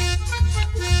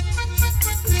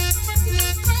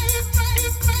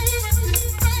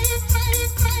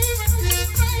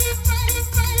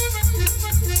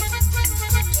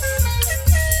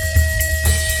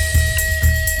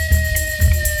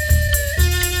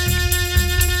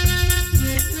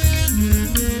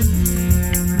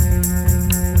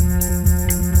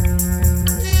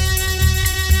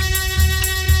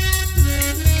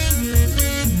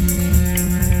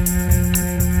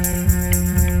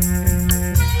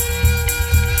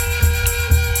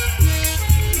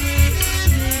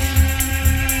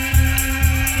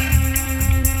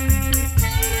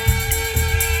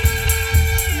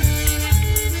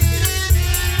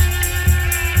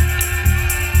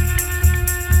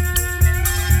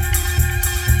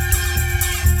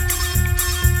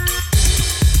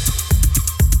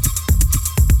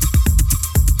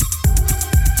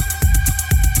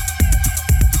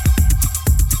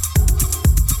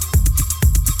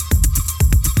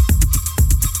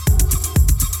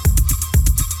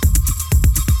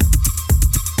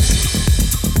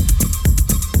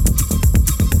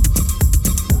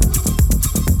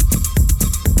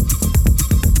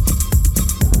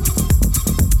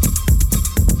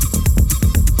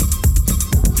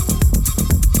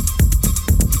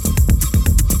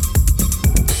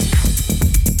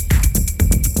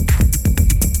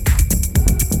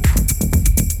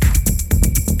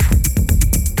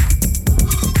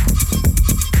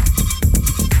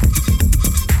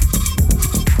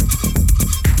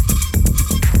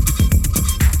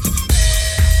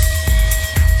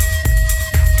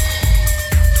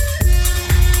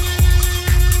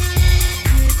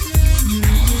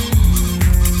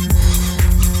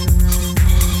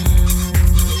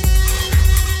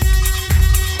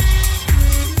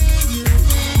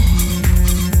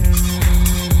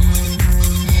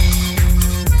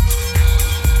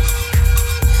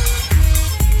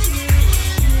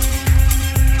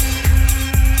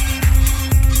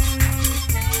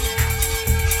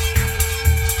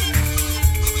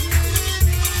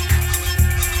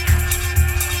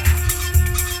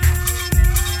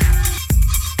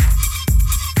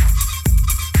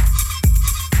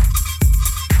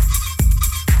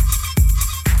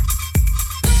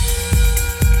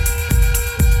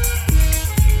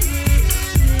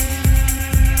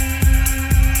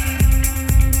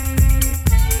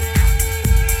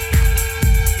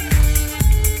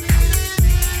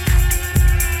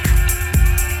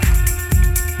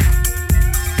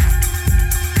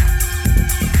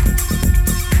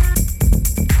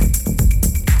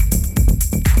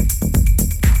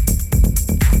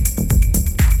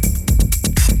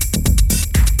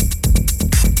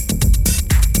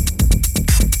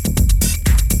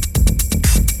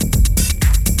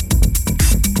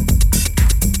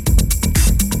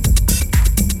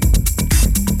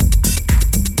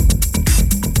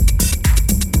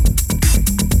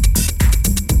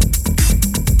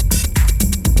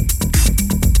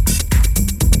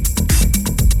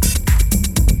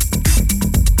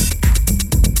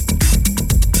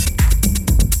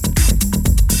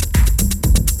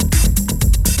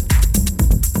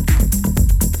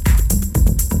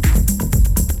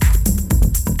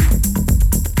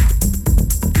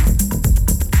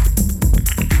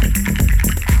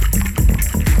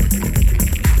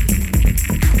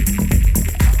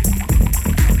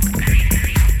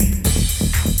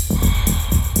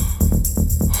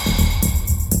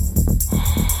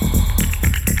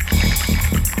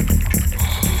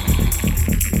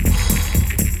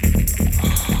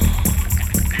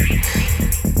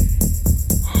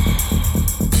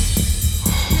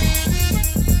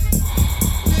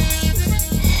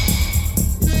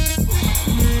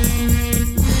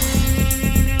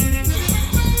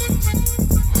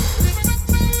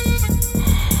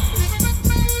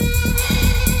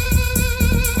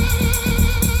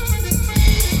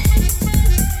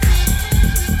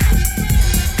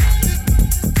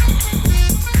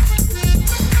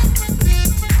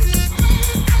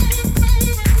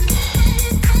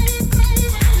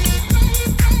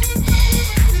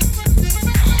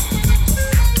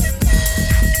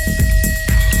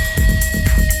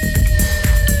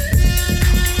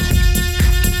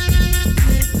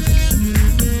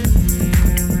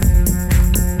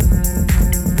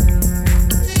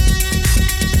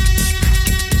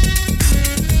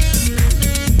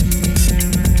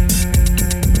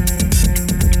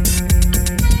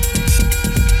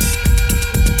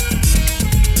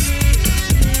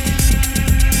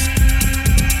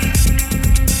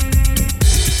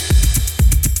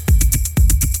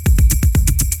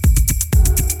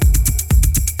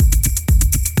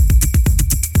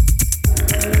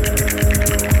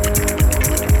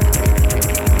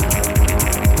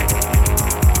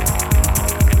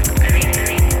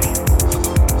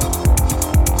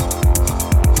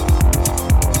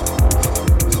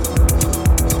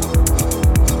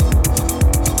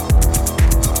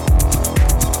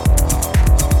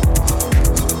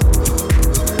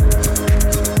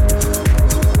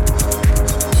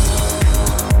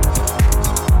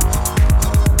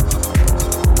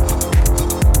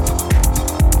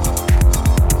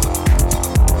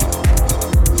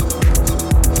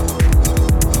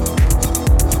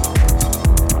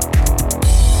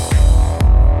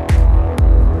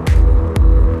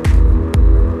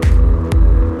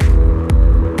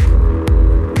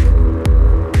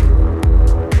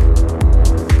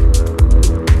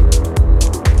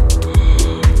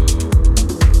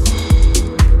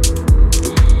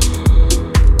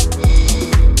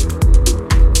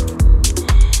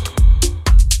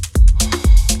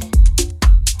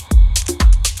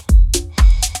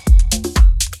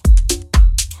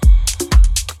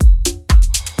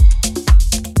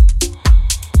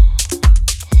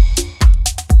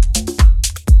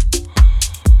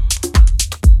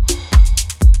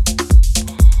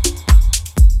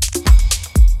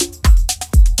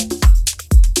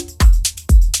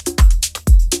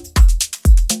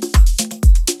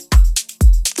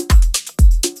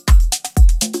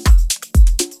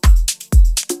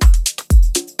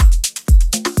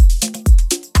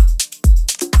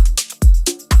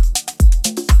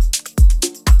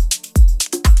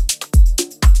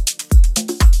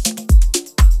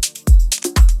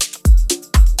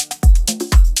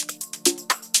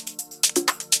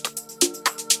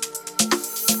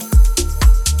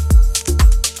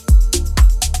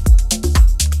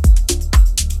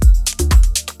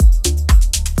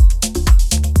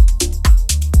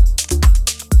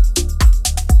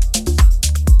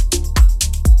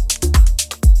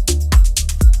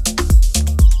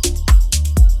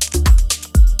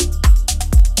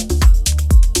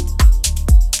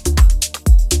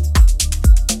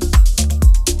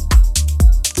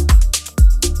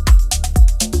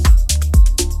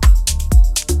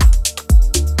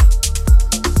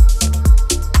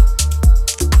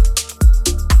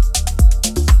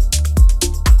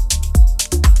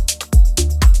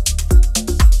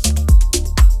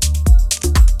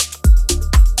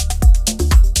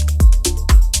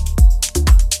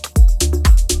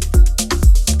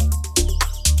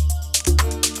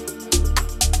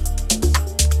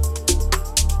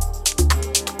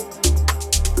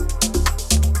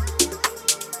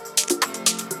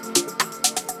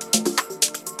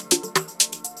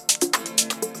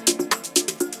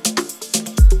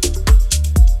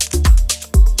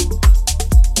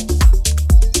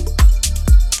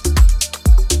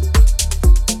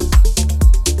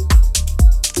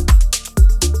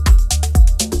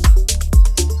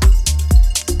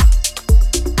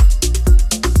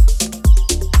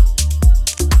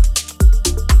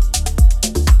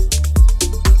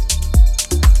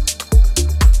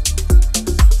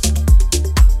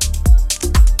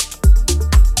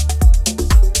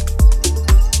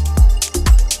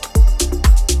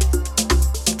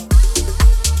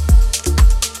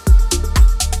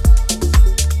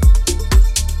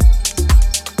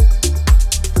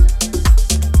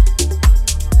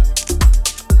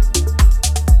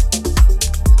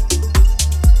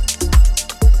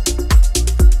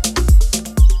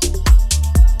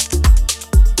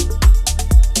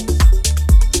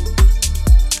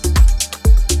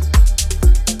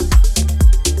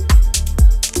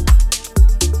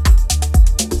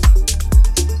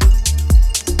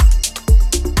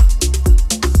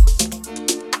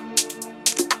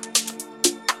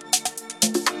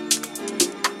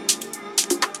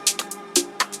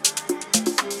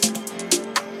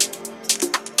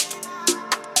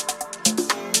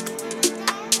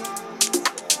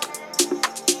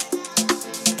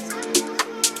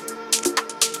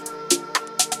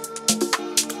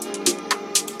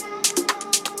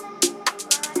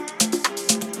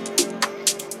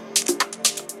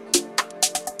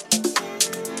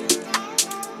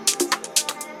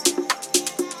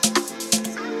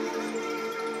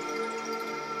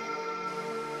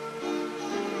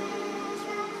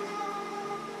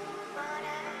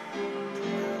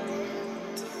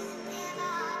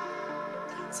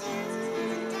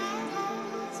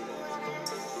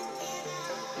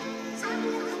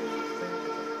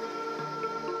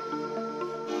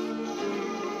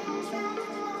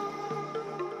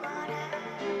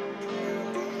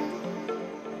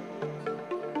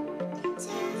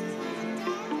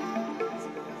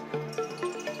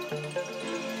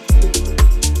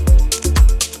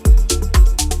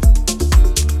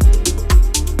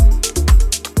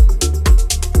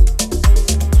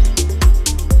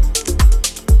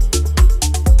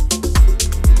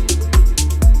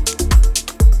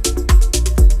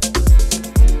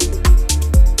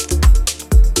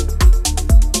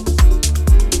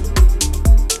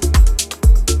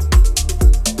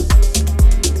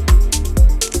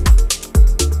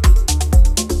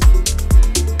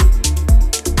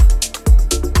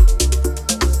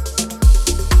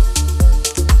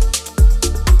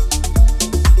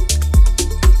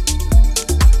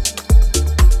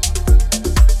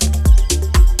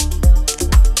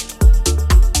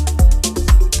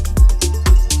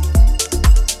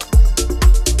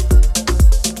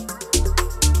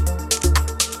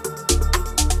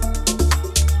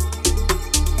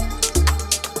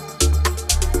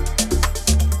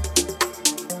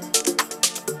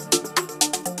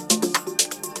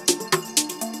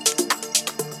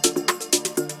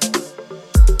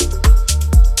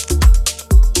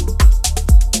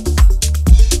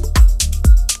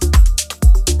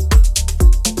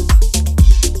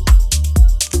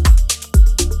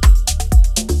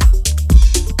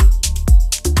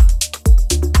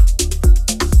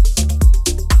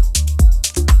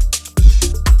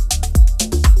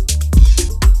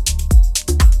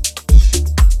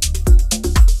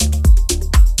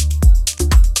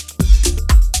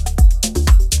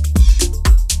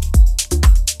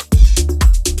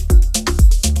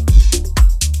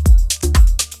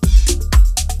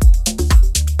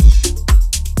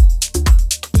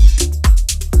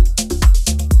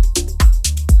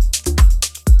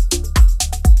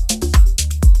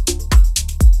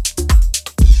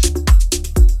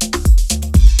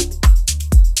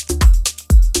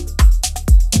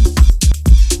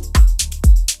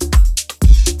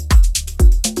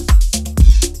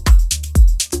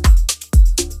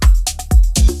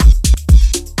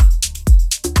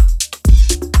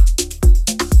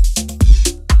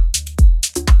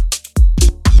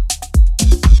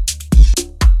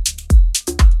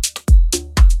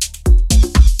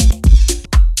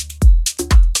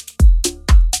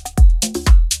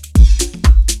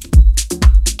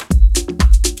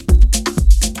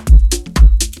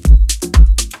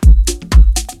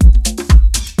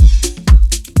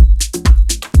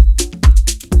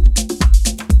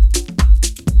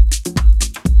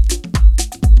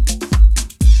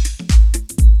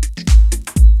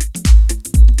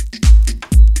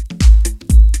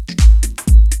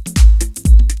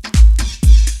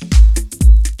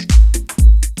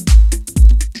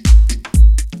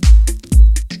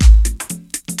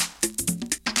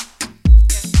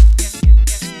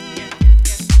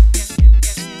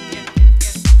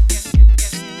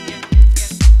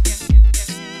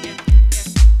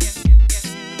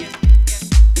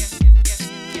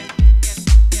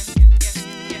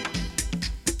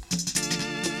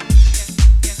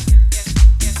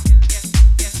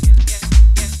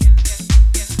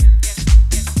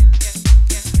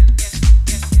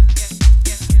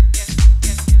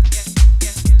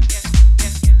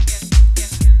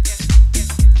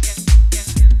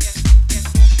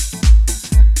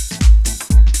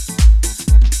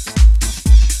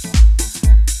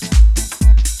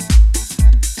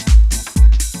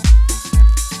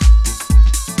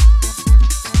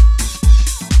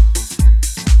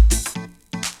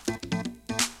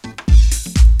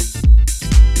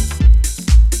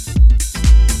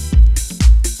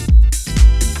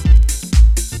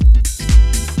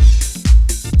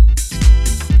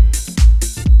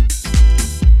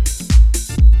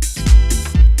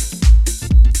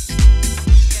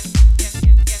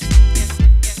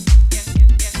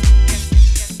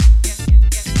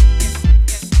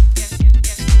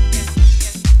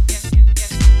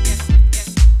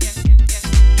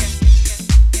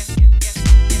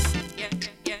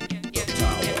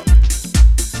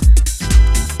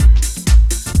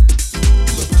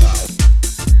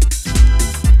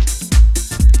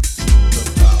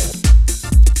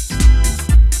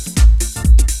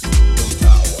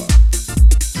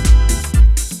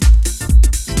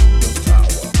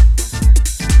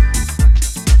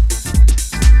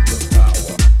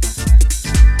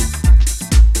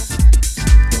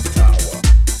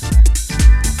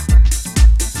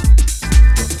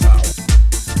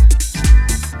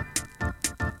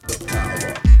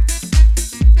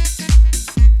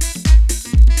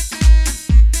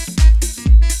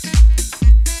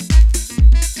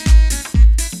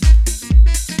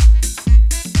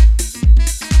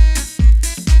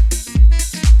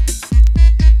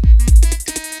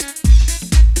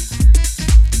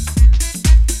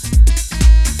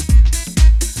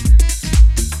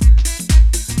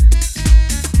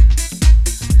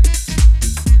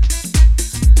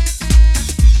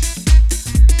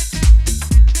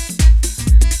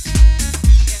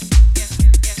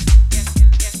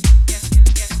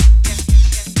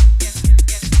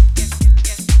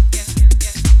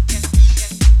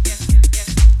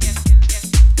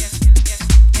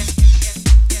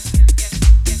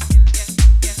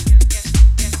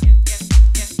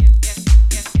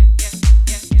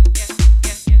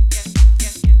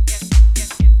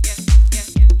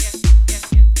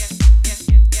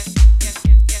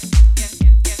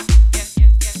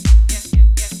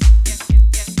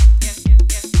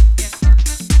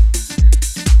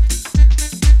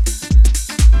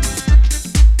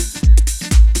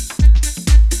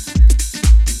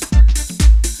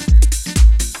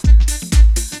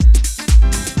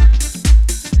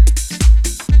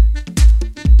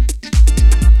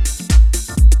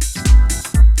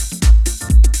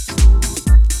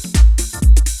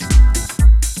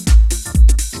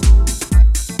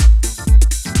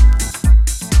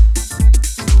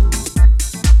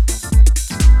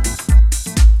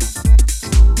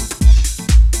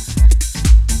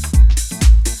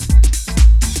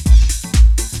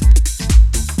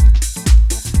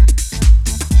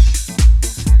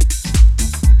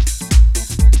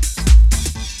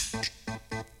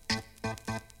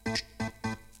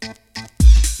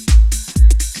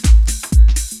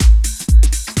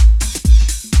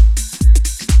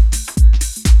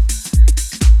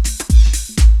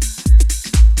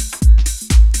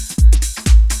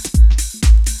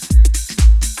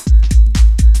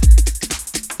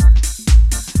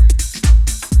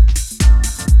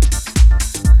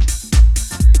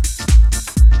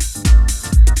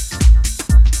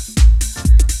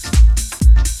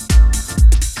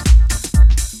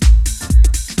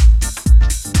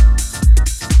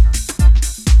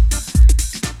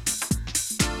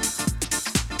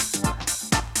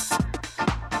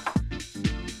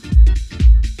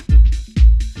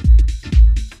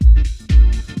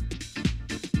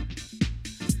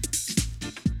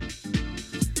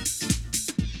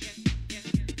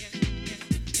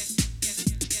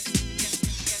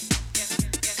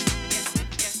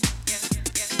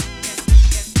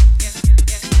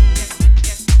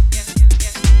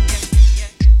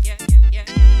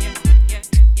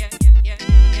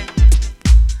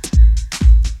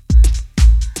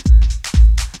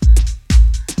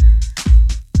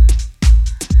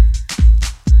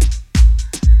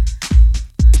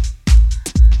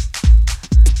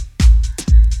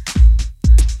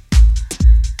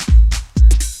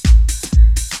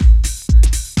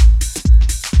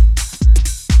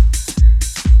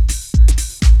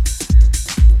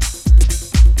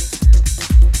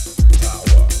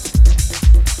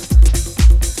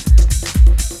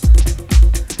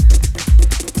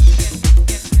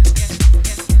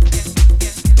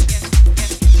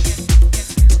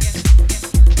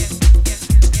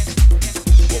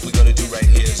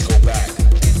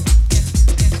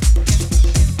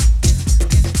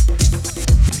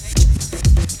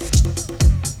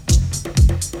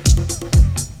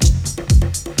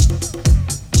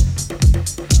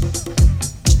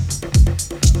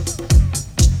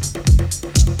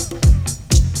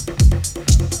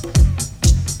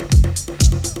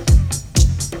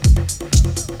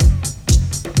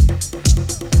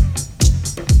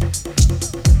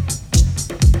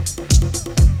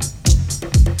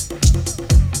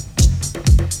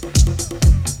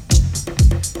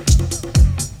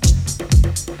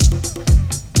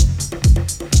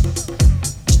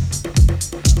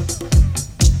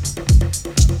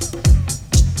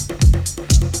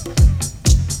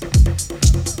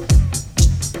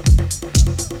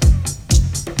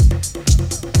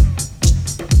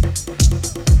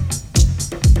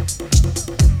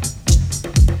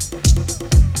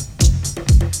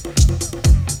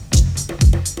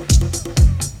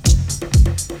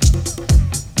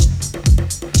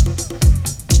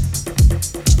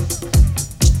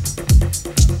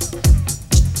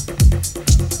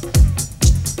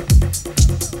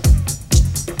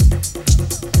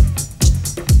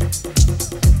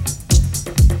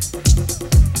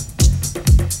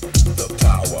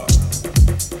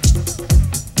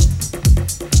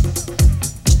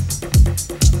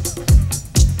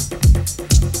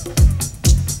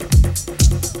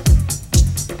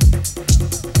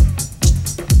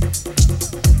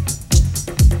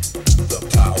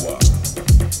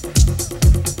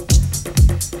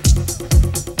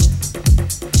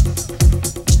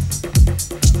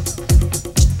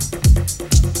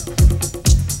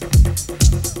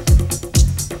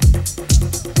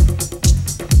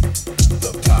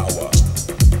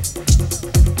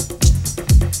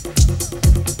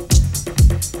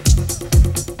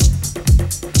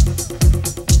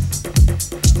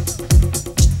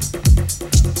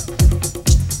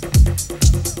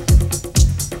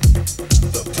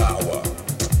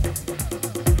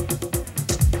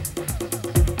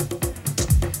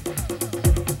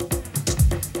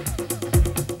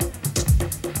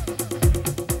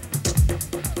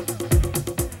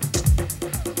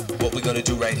 What we're gonna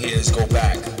do right here is go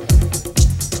back.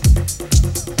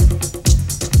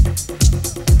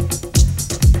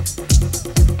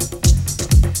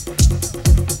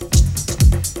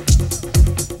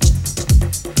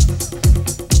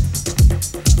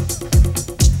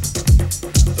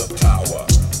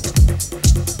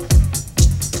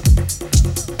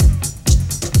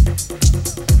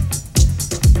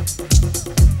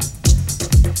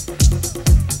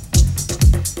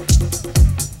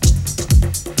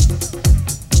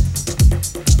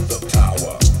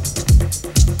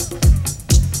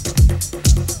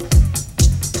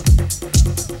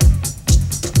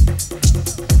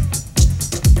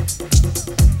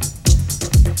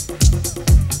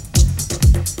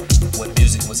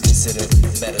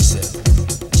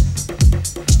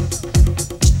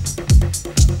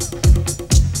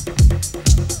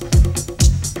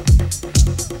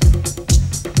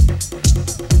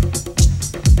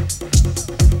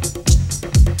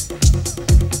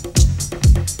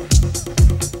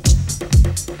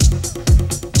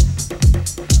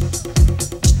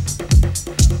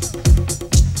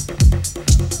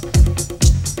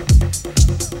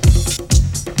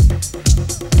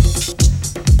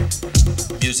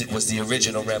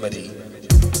 Original remedy.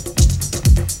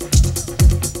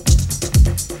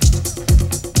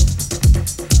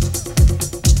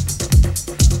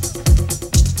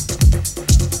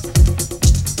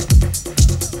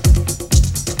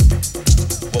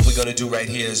 What we're gonna do right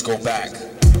here is go back.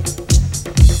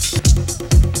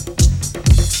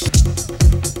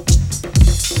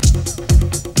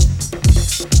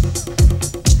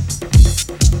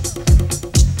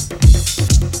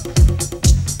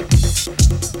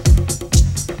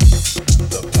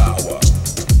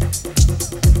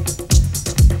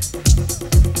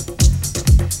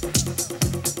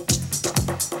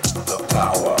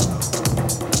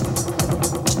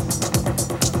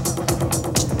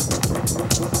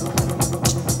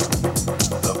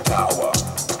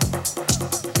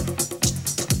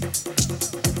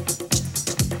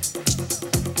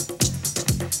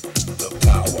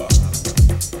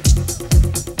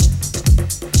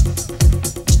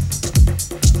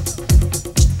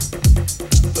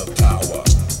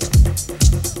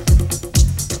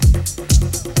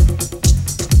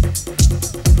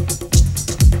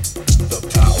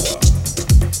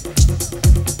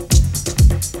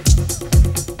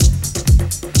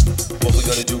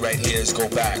 Go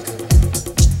back.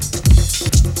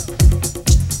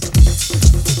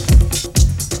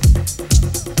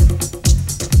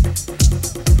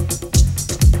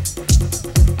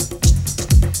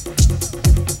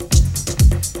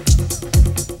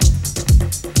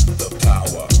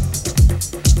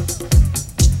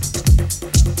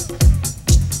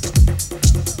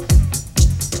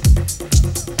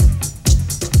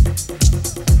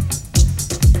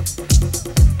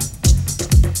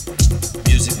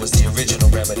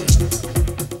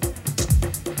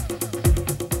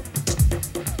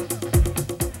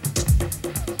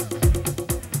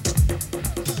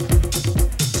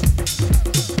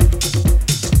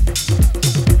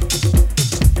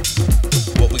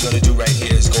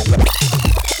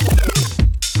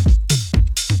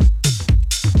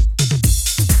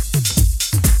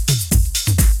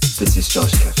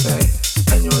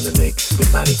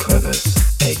 Cuevas,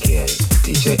 aka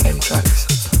DJ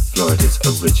M-TRAXXX, Florida's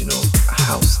original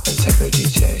house and techno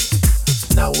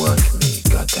DJ. Now work me,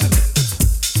 goddammit.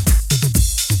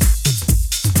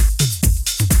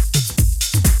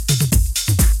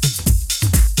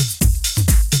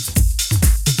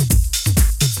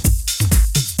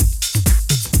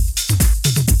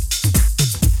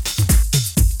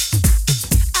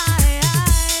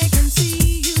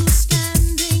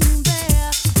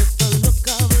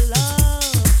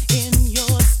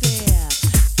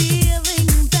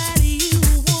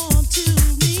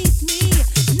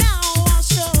 Now I'll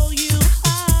show you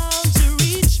how to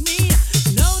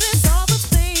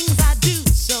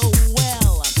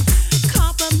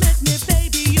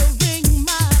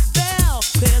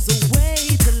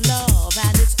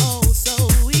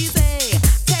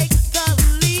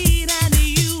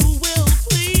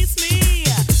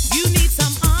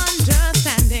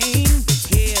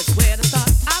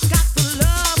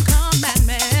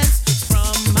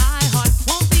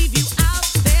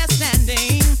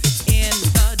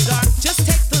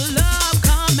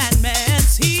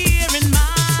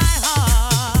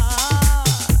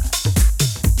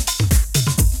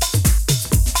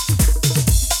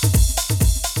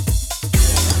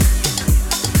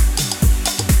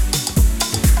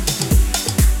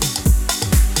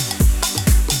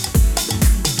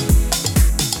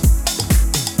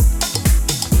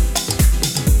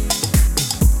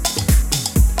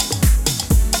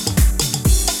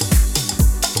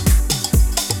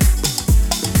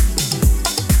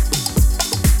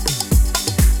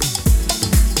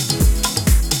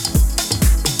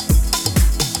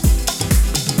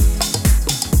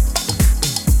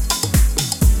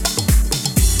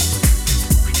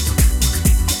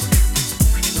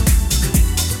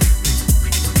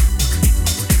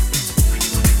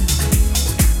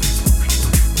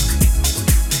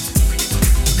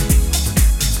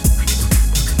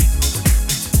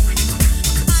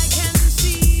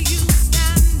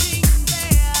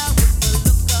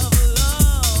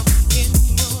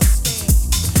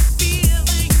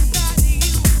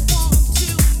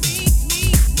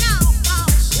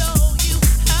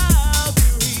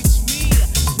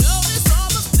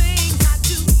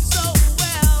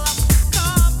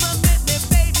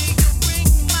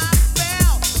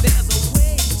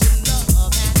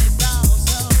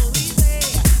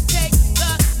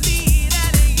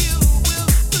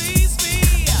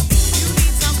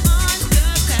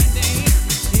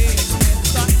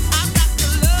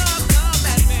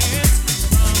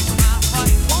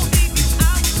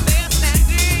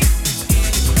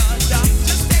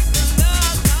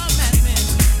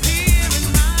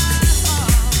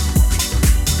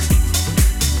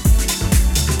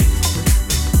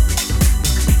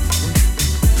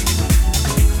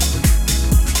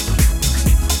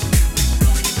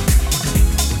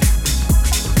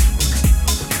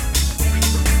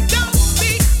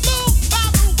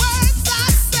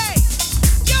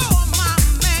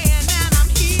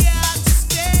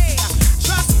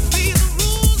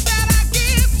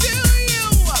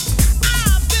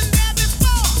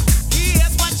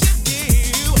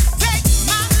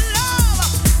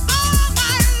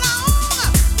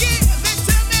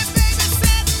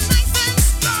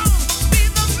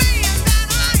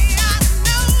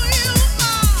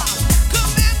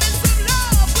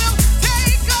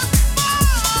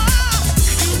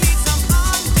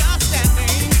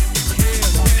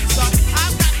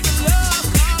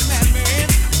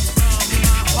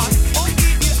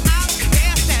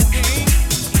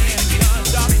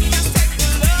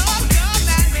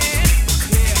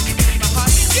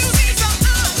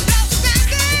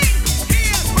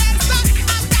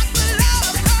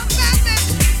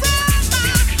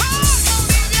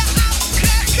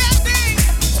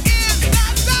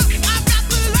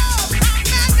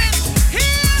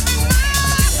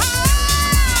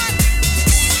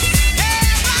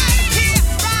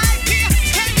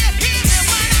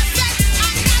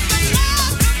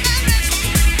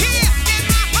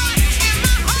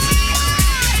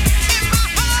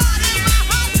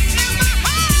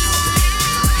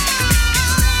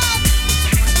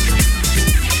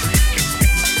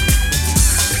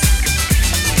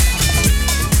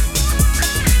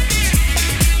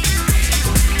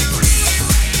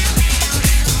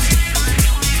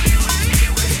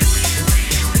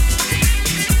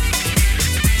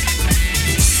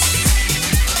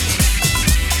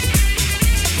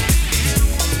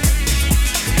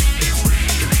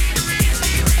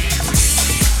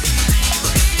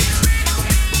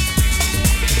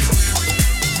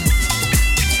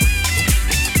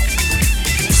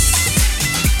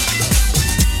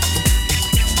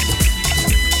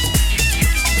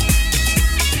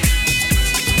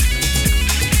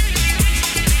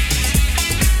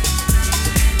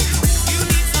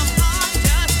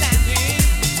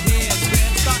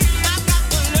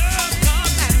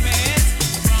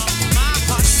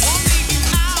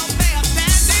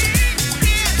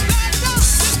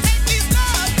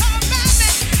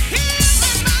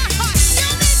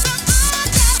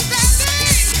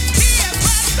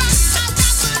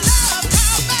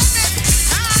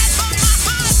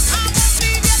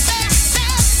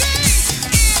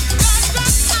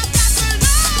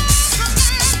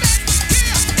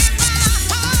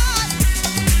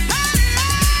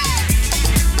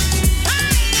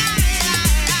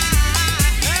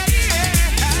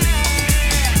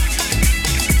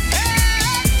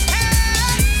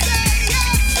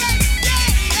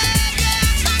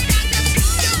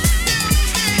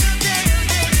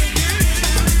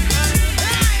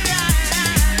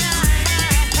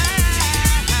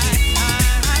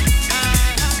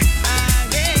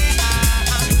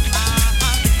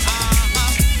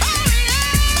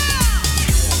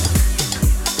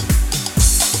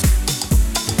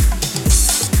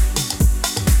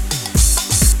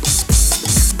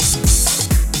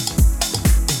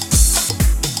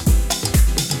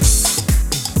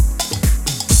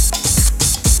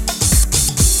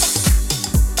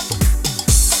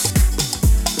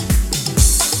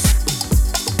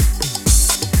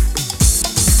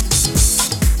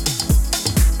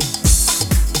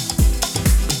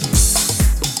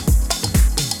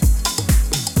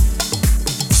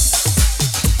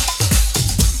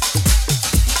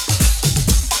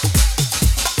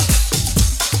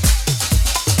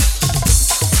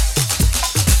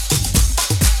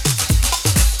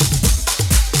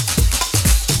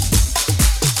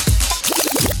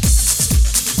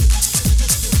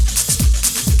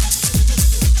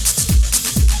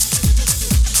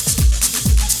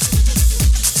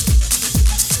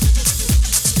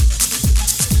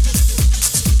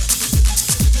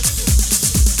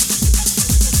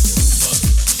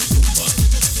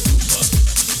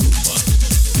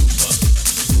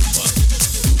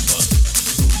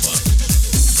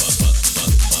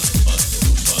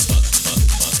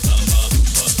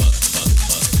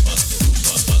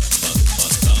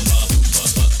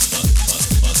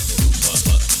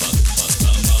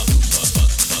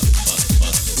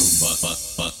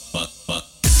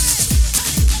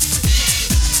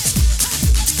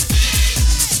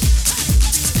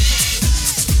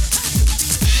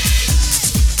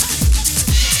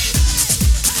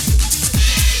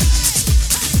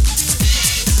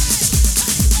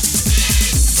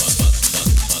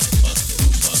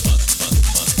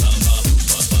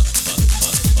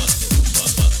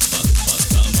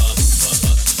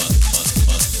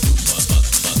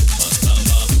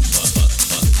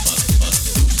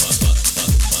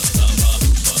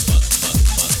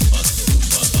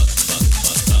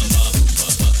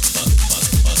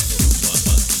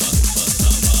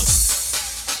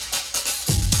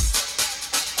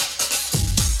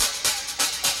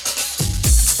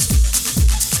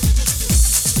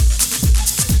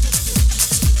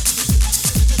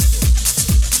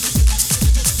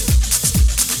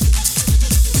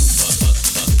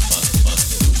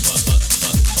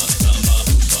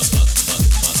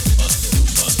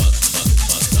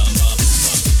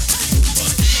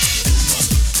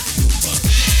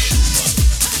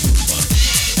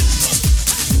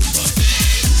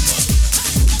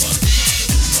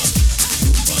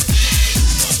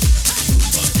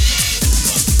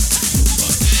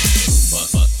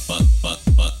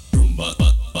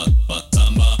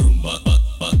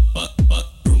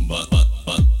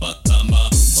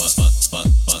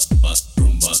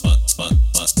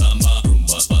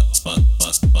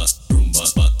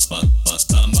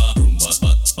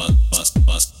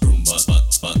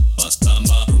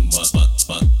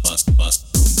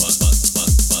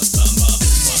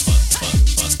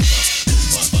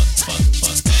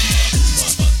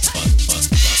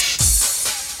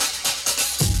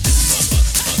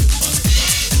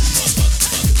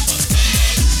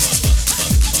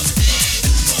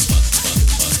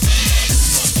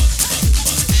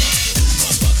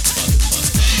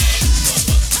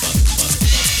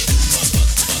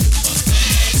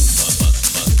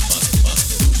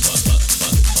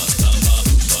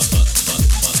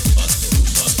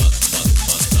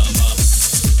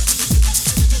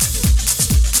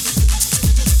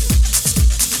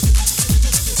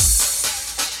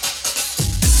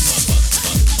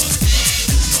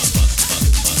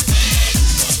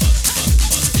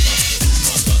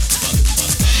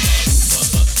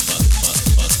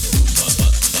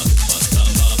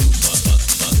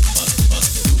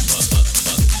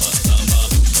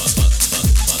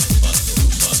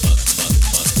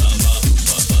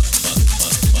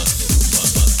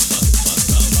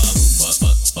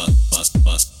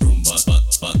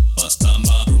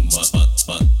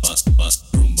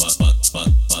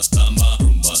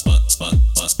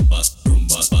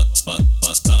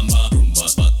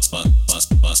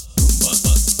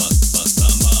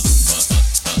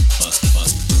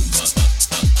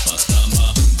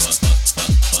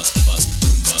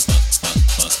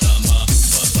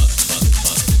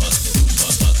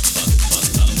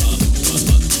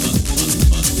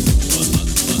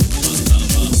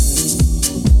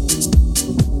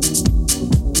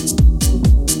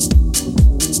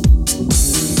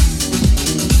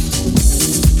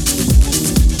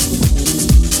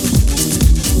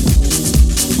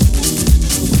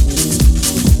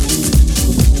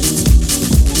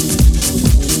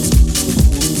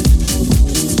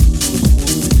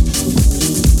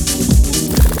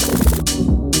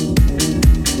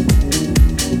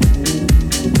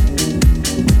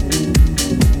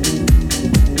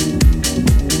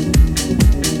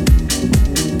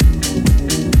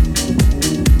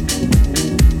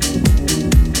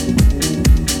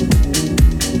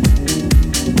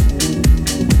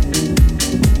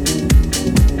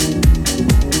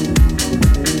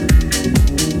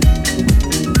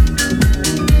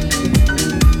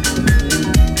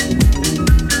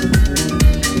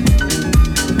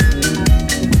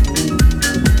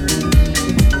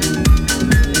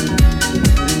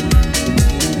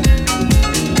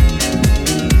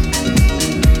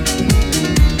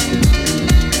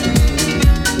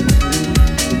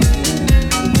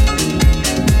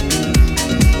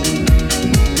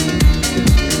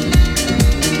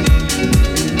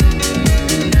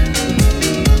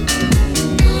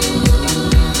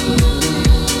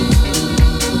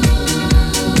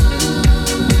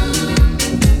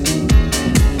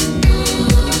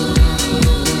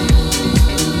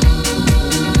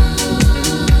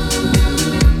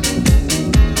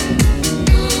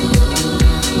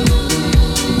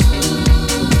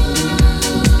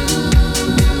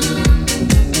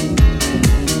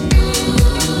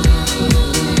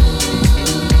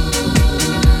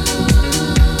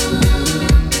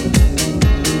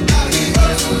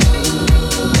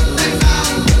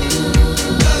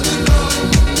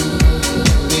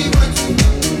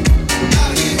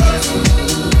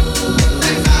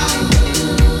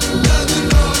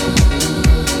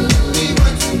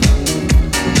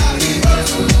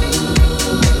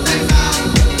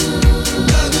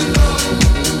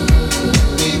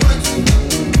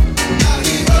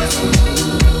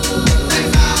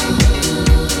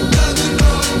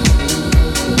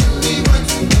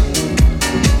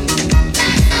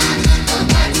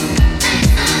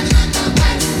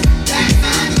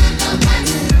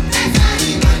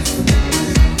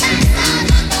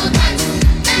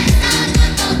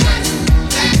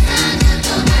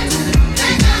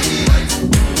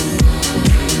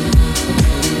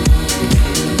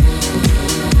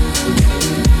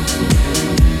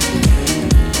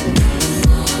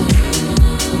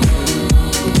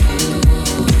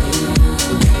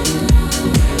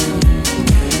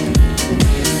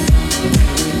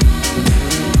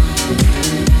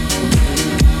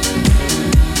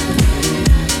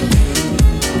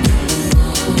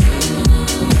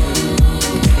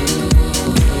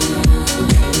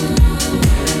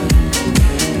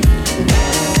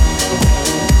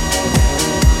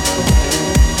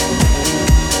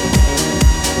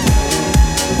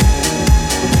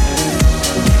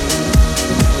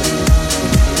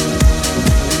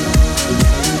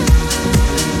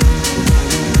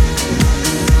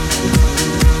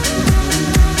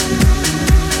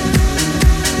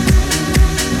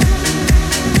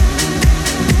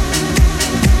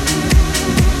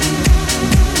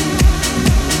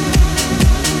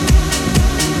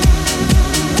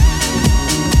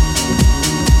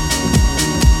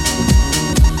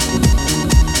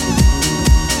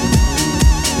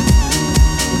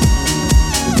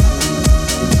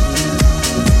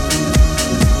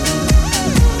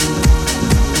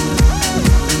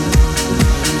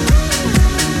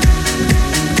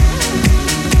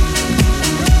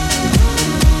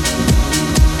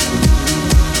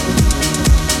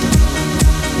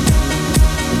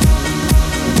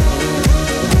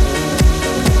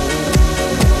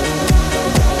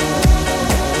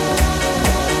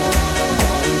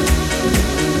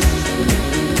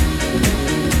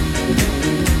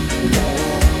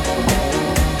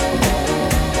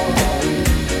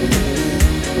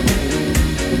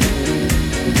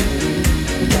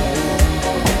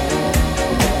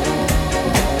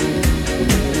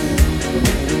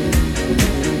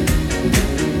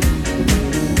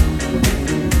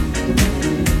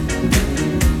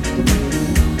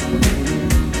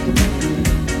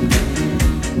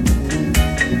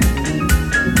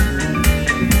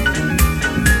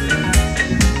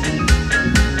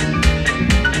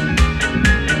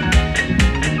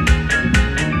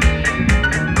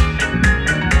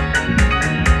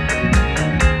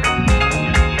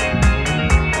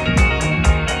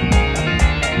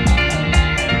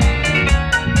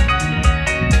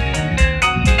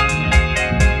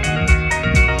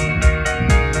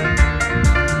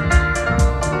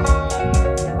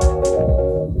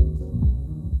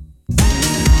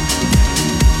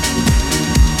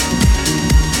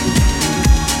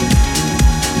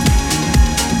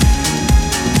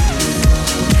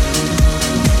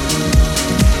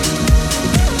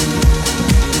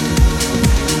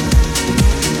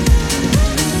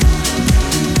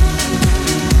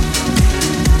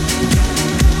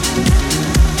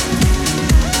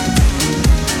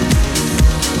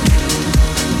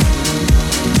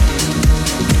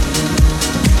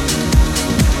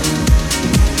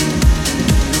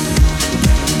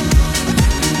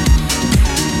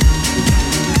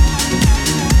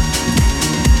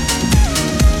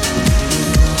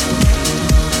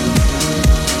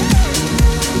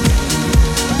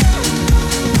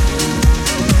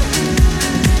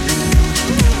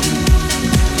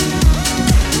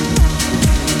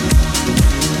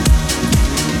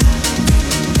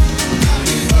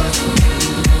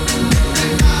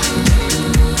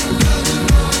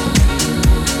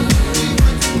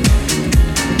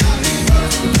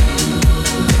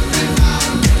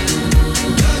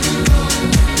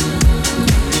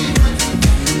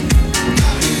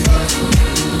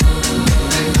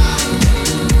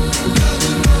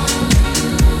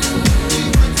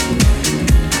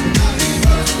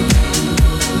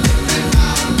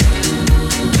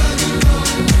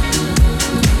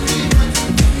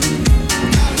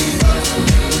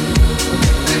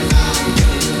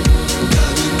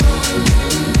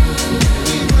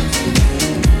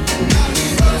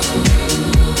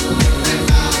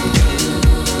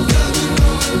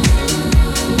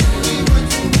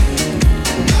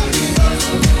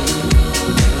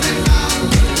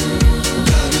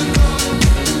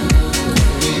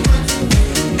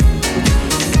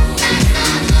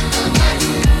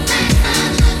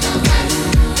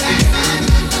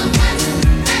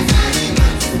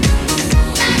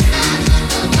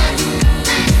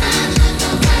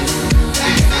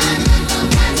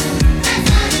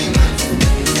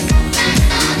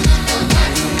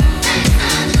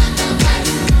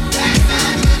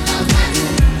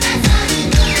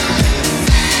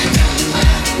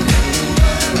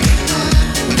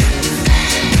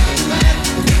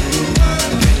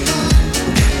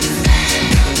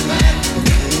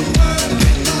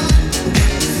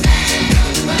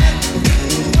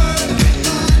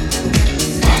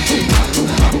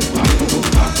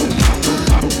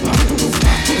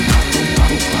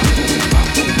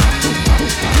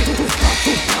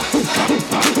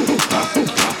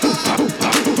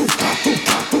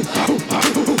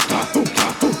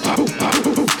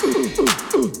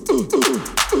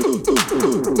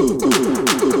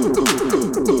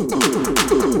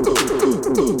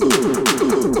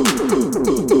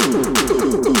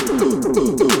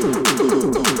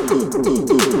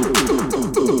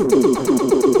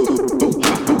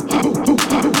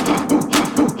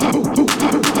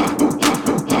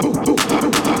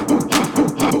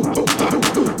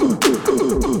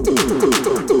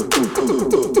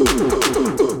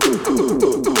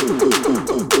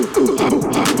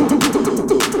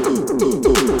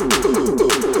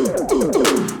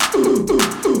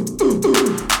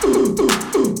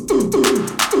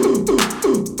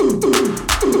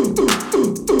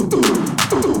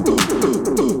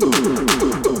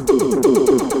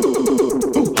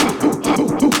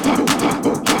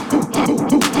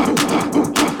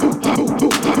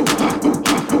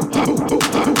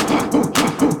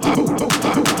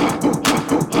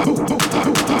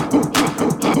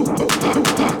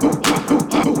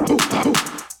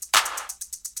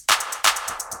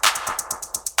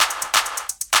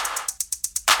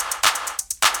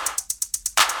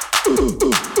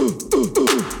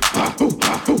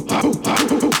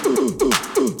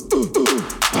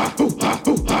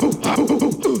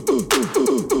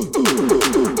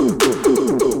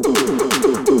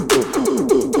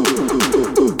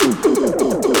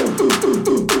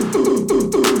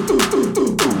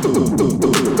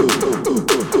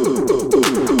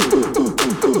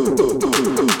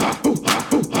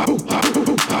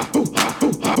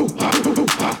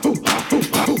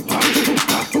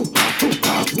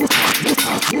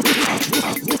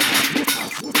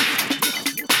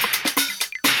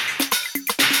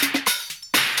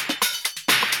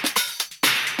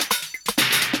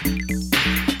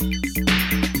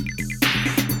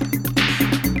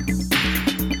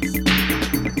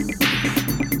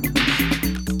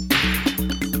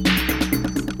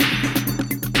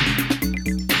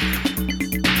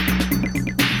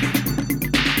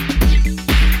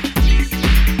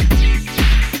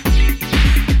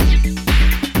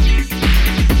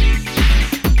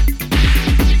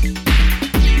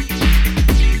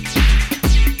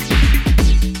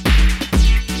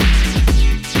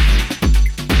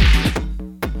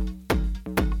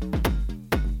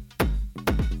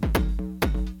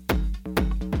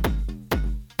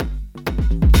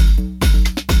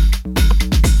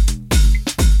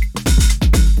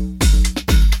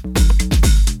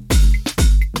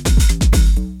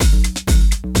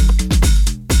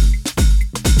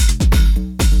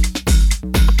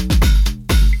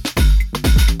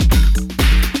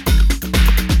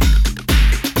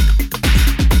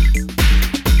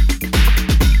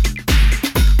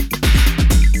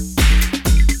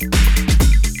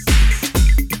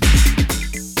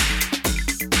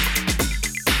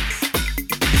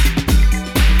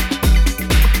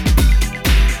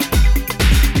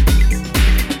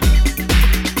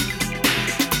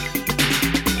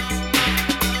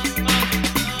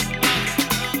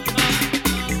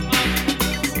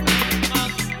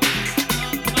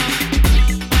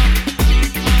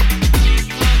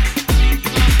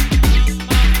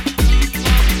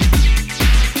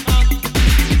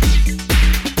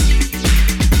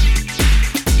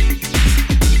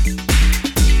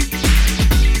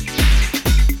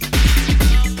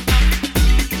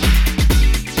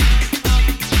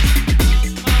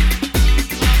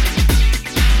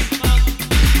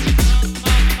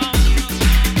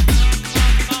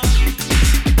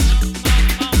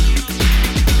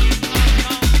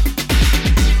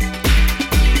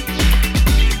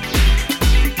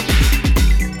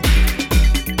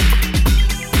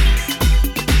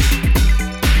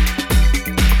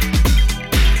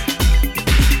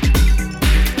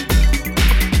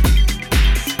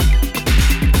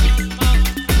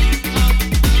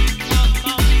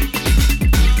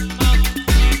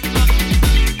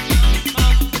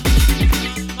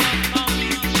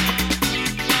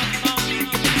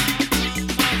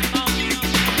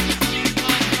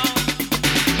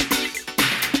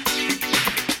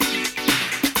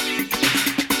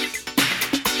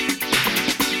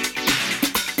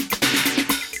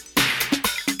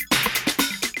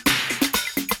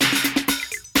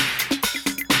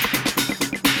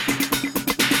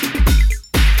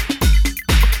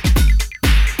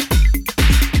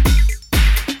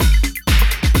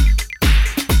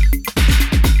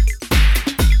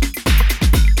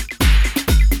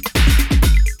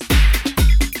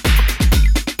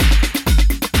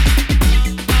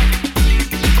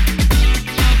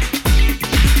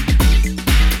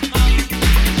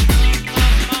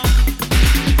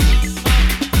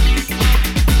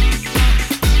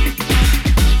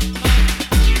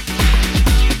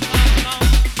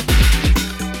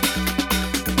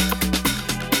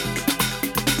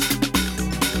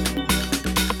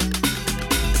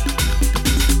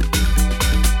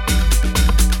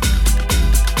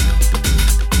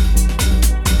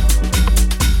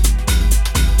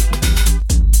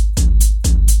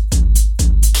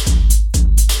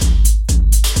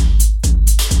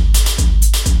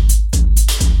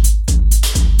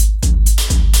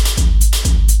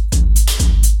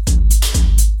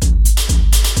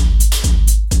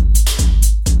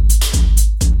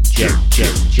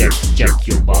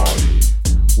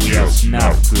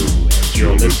Snafu, and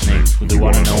you're listening to the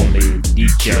one and only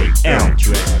DJ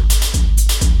M-TRAXXX.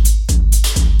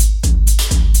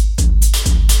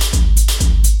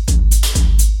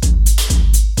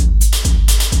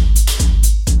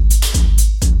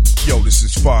 Yo, this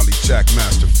is Farley,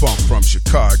 Jackmaster Funk from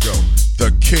Chicago,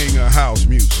 the king of house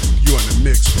music. You're in the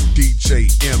mix with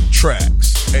DJ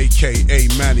M-TRAXXX, aka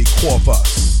Manny'z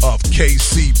of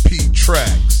KCP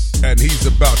Trax, and he's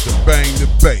about to bang the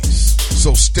bass.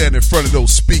 So stand in front of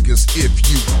those speakers if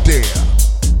you dare.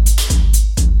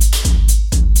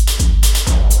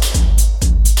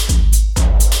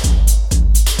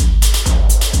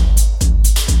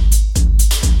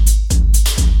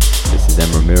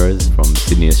 Ramirez from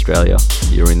Sydney, Australia.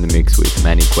 You're in the mix with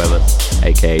Manny'z,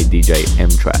 aka DJ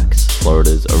M-TRAXXX,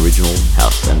 Florida's original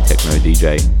house and techno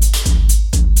DJ.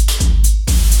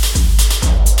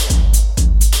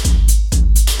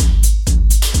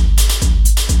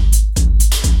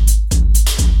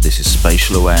 This is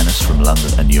Spatial Awareness from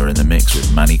London, and you're in the mix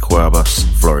with Manny'z,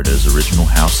 Florida's original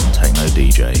house and techno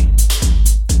DJ.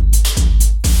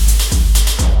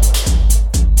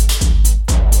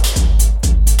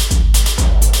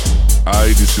 Hi,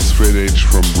 this is Fred H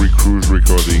from Recruit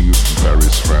Recordings in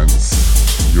Paris,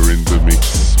 France. You're in the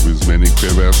mix with Manny'z,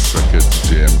 aka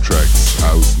DJ M-TRAXXX,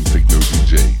 house and techno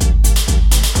DJ.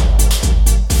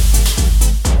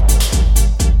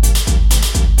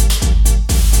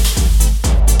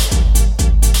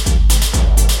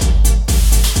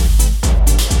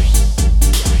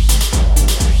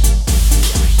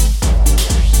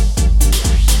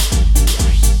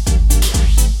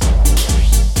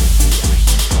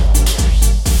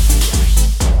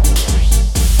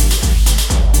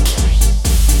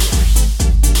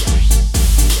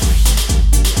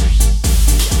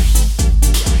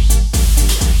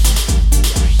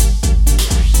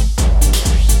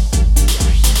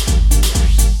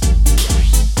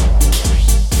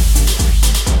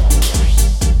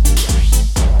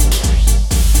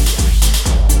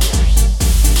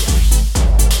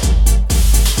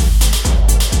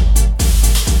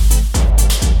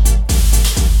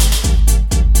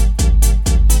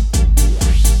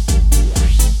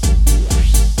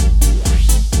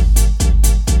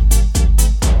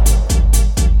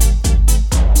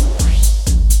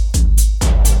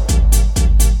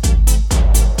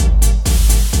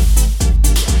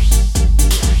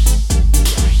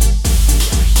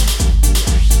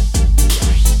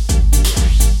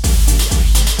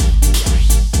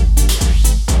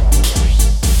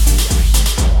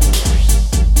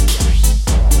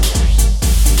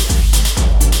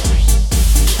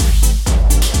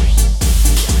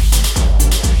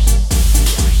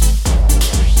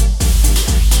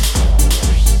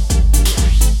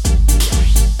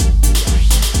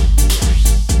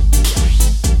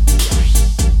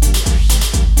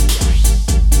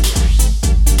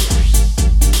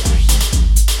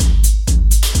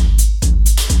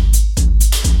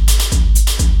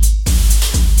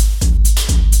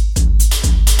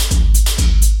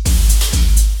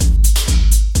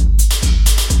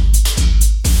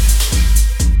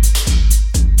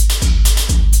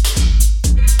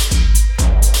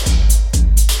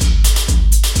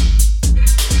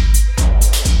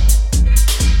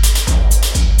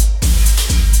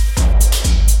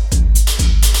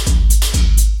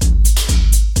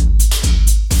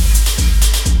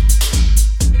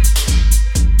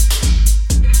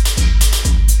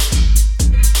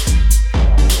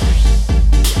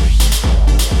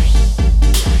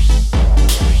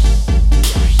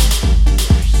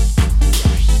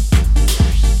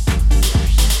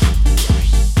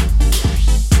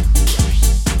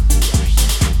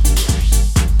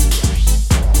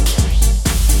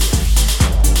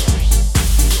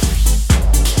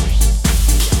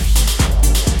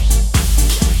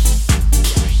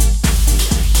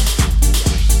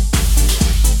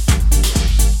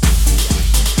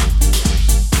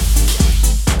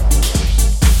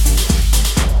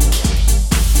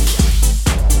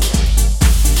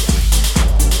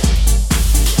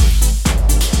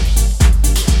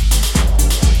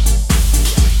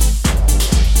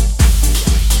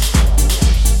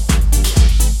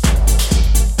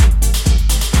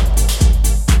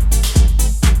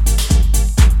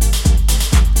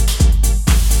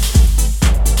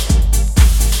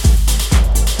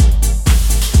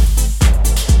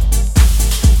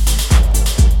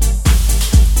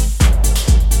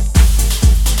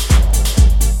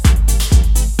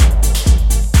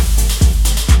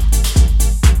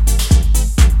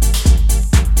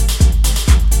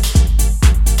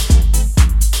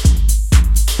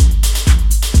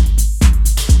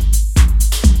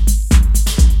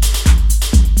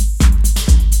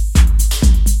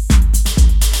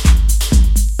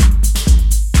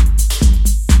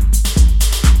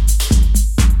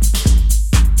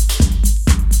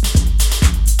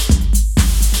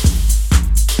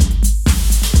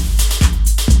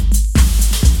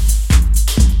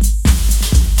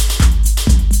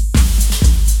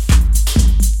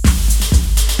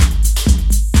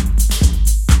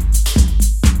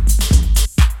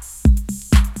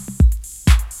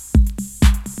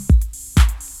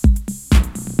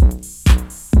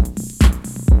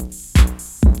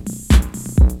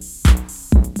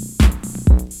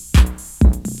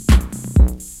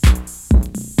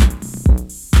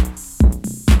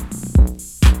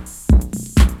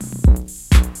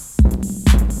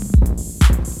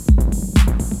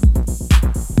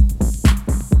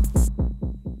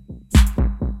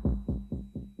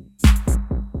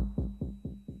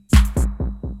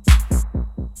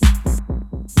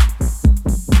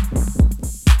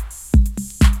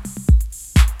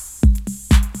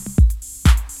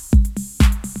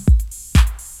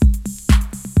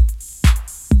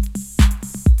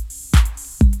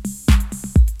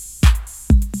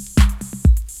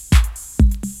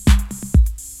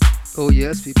 Oh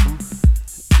yes, people.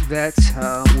 That's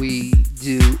how we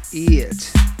do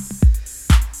it.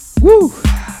 Woo!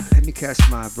 Let me catch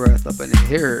my breath up in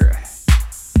here.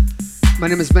 My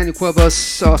name is Manny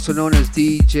Cuevas, also known as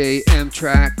DJ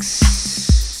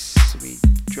M-TRAXXX. Let me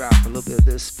drop a little bit of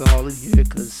this ball in here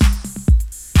because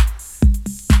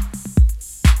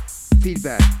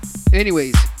feedback.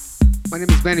 Anyways, my name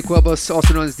is Manny Cuevas,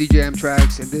 also known as DJ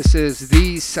M-TRAXXX, and this is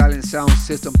the Silent Sound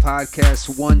System Podcast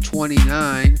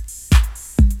 129.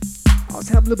 I was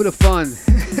having a little bit of fun.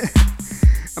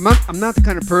 I'm not the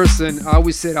kind of person, I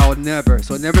always said I would never,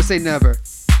 so never say never,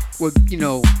 would,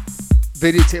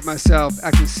 videotape myself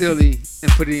acting silly and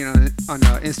put it on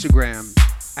Instagram.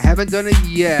 I haven't done it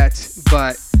yet,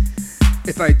 but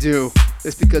if I do,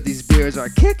 it's because these beers are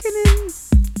kicking in.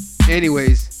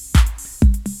 Anyways,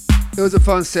 it was a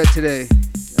fun set today.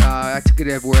 I took it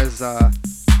everywhere. As kind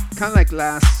of like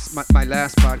my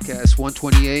last podcast,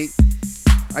 128.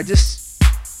 I just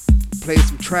played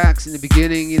some tracks in the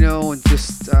beginning, and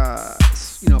just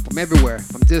from everywhere,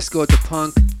 from disco to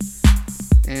punk,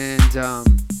 and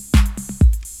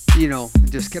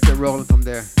and just kept it rolling from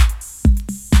there.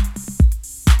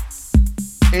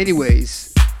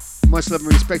 Anyways, much love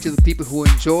and respect to the people who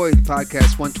enjoyed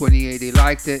podcast 128. They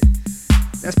liked it.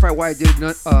 That's probably why I did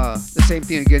the same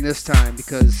thing again this time,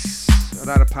 because a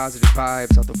lot of positive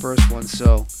vibes out the first one.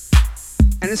 So,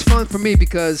 and it's fun for me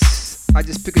because I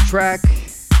just pick a track,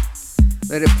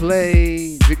 let it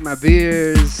play, drink my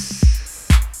beers,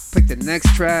 pick the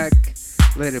next track,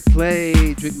 let it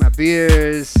play, drink my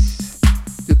beers,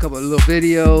 do a couple of little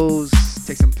videos,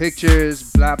 take some pictures,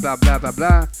 blah, blah, blah, blah,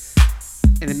 blah.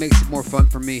 And it makes it more fun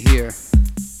for me here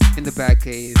in the back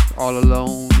cave, all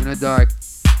alone in the dark.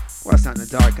 Well, it's not in the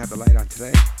dark, I have the light on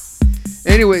today.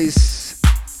 Anyways,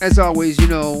 as always, you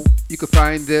can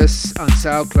find this on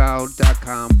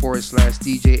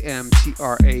soundcloud.com/DJ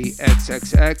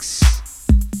M-TRAXXX.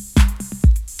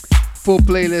 Full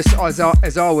playlist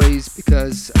as always,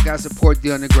 because I gotta support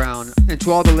the underground. And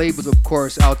to all the labels, of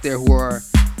course, out there who are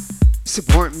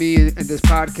supporting me in this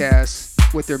podcast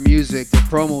with their music, their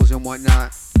promos and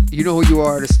whatnot. You know who you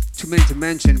are. There's too many to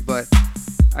mention, but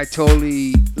I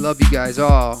totally love you guys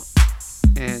all,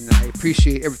 and I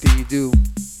appreciate everything you do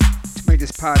to make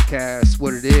this podcast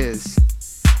what it is.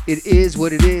 It is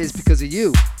what it is because of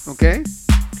you, okay?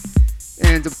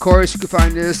 And of course, you can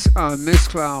find this on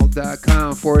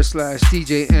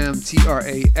mixcloud.com/DJ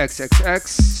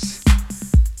M-TRAXXX.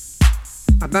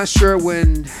 I'm not sure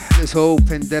when this whole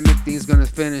pandemic thing is going to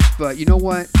finish, but you know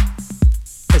what?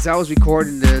 As I was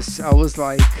recording this, I was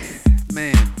like,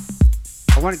 man,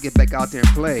 I want to get back out there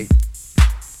and play.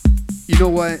 You know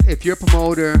what? If you're a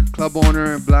promoter, club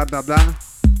owner, blah, blah, blah,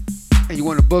 and you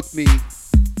want to book me,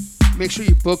 make sure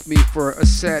you book me for a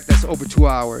set that's over 2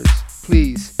 hours,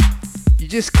 please. You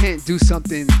just can't do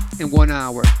something in 1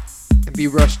 hour and be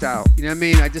rushed out. You know what I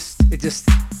mean? It just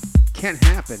can't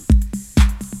happen.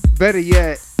 Better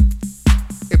yet,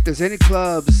 if there's any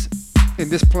clubs in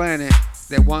this planet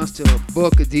that wants to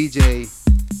book a DJ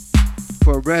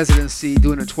for a residency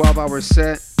doing a 12-hour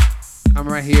set, I'm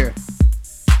right here.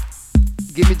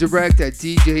 Give me direct at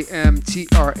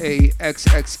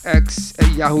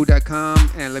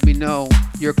DJMTRAXXX@yahoo.com and let me know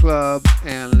your club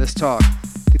and let's talk,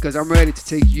 because I'm ready to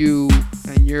take you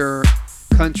and your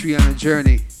country on a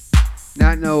journey.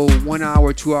 Not no 1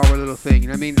 hour, 2 hour little thing. You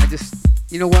know what I mean?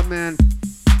 You know what, man?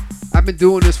 I've been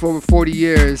doing this for over 40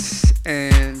 years,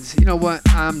 and you know what?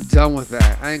 I'm done with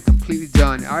that. I am completely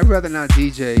done. I'd rather not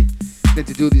DJ than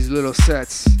to do these little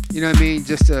sets. You know what I mean?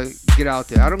 Just to get out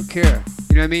there. I don't care.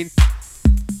 You know what I mean?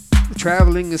 The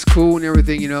traveling is cool and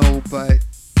everything, but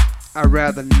I'd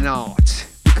rather not,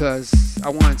 because I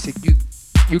want to take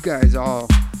you guys all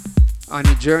on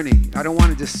a journey. I don't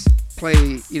want to just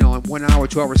play, a 1 hour,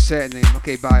 2 hour set and then,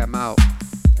 okay, bye, I'm out.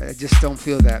 I just don't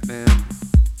feel that, man.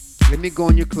 Let me go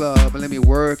in your club and let me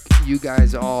work you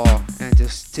guys all and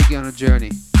just take you on a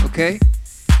journey, okay?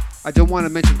 I don't want to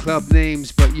mention club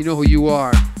names, but you know who you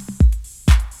are.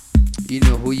 You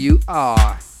know who you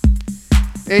are.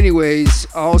 Anyways,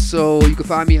 also, you can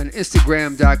find me on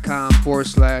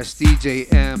Instagram.com/DJ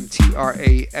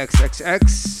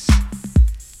M-TRAXXX.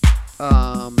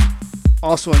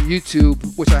 Also on YouTube,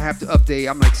 which I have to update.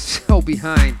 I'm like so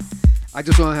behind. I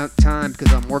just don't have time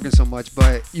because I'm working so much.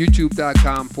 But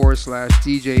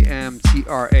YouTube.com/DJ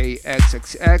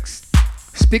M-TRAXXX.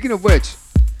 Speaking of which,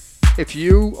 if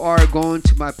you are going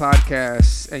to my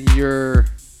podcast and you're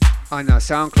on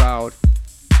SoundCloud,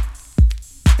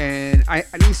 and I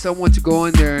need someone to go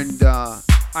in there and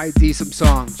ID some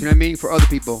songs, you know what I mean, for other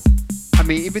people. I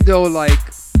mean, even though let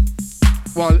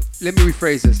me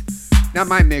rephrase this. Not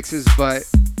my mixes, but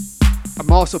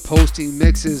I'm also posting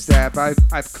mixes that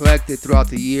I've collected throughout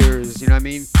the years, you know what I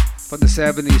mean? From the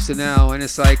 70s to now, and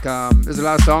it's like, there's a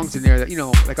lot of songs in there that, you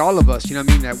know, like all of us, you know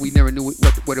what I mean, that we never knew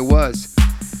what it was.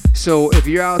 So if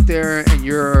you're out there and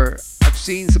I've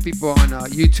seen some people on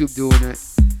YouTube doing it,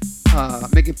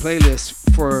 making playlists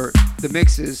for the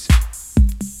mixes,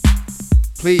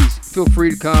 please feel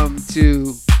free to come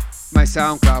to my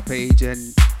SoundCloud page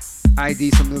and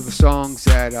ID some of the songs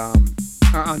that are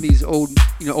on these old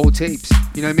tapes,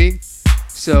 you know what I mean?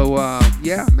 So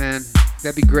yeah, man,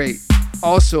 that'd be great.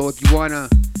 Also, if you wanna,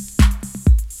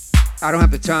 I don't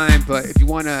have the time, but if you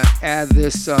wanna add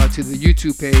this to the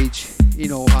YouTube page, you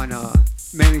know, on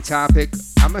Manny Topic,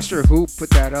 I'm not sure who put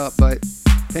that up, but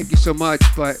thank you so much.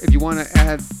 But if you wanna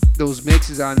add those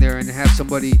mixes on there and have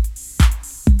somebody,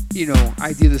 you know,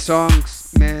 ID the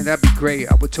songs, man, that'd be great.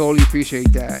 I would totally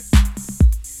appreciate that.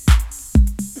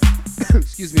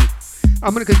 Excuse me.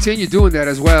 I'm gonna continue doing that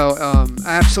as well.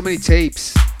 I have so many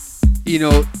tapes, you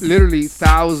know, literally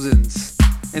thousands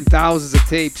and thousands of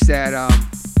tapes that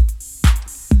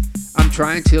I'm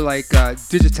trying to like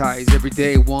digitize every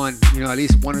day, one, you know, at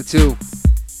least one or two.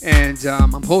 And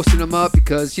I'm posting them up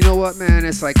because, you know what, man,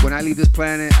 it's like when I leave this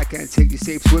planet, I can't take these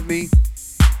tapes with me,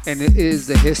 and it is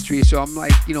the history. So I'm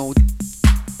like, you know,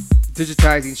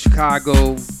 digitizing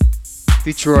Chicago,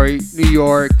 Detroit, New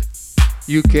York,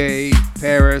 UK,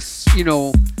 Paris, you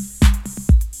know,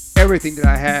 everything that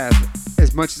I have.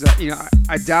 As much as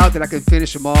I doubt that I can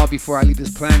finish them all before I leave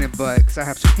this planet, but because I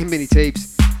have so many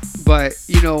tapes. But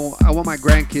you know, I want my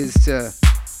grandkids to,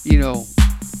 you know,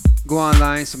 go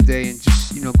online someday and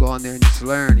just, you know, go on there and just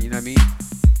learn, you know what I mean,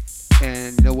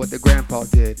 and know what their grandpa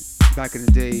did back in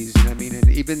the days, you know what I mean. And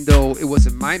even though it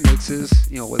wasn't my mixes,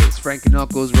 you know, whether it's Frank and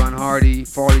Knuckles, Ron Hardy,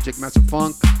 Farley, Jack Master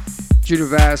Funk, Junior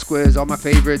Vasquez, all my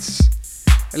favorites,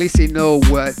 at least they know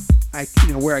what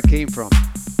where I came from,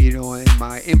 you know, and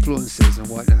my influences and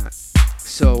whatnot.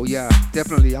 So yeah,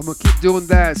 definitely, I'm gonna keep doing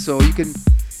that. So you can,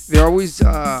 they're always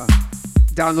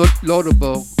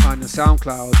downloadable on the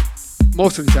SoundCloud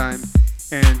most of the time.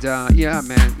 And yeah,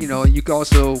 man, you know, you can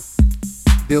also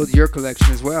build your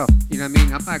collection as well. You know what I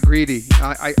mean? I'm not greedy.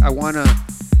 I wanna,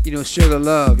 you know, share the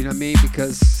love. You know what I mean?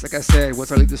 Because like I said,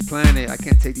 once I leave this planet, I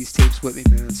can't take these tapes with me,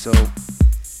 man. So.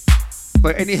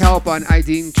 But any help on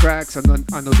IDing tracks on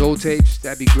those old tapes,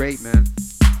 that'd be great, man.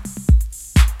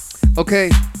 Okay,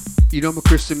 you know I'm a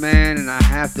Christian man and I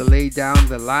have to lay down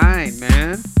the line,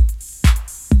 man.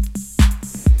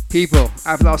 People,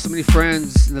 I've lost so many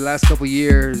friends in the last couple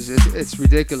years, it's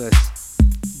ridiculous.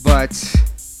 But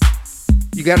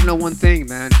you gotta know one thing,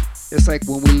 man. It's like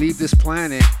when we leave this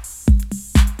planet,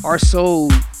 our soul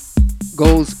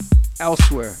goes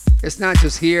elsewhere. It's not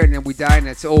just here and then we die and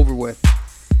it's over with.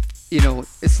 You know,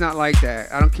 it's not like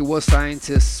that. I don't care what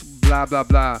scientists, blah, blah,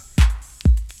 blah.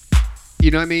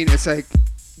 You know what I mean? It's like,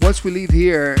 once we leave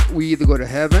here, we either go to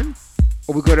heaven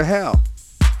or we go to hell.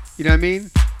 You know what I mean?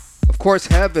 Of course,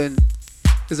 heaven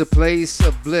is a place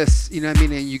of bliss, you know what I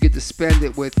mean? And you get to spend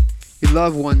it with your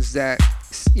loved ones that,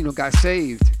 you know, got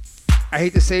saved. I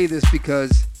hate to say this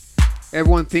because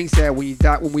everyone thinks that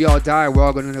when we all die, we're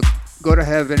all going to go to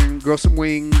heaven and grow some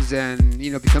wings and, you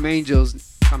know, become angels.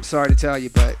 I'm sorry to tell you,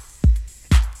 but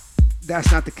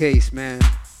that's not the case, man.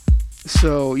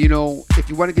 So, you know, if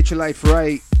you want to get your life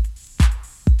right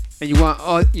and you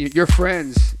want your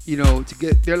friends, you know, to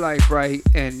get their life right,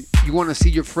 and you want to see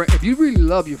your friend, if you really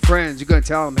love your friends, you're going to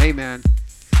tell them, hey, man,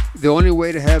 the only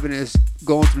way to heaven is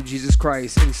going through Jesus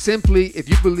Christ. And simply, if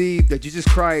you believe that Jesus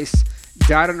Christ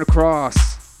died on the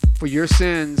cross for your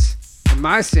sins and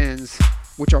my sins,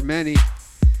 which are many,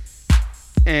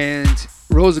 and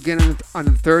rose again on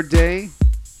the third day,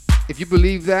 if you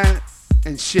believe that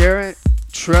and share it,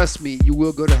 trust me, you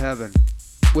will go to heaven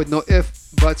with no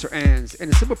ifs, buts, or ands.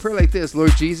 And a simple prayer like this: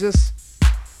 Lord Jesus,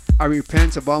 I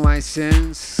repent of all my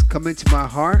sins. Come into my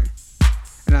heart,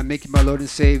 and I make you my Lord and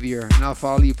Savior, and I'll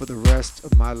follow you for the rest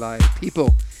of my life.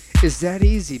 People, it's that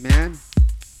easy, man.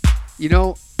 You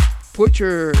know, put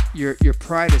your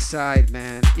pride aside,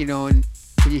 man. You know, and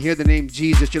when you hear the name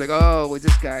Jesus, you're like, oh, well,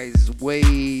 this guy's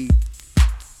way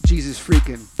Jesus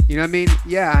freaking. You know what I mean?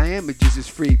 Yeah, I am a Jesus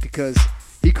freak because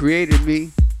he created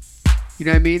me. You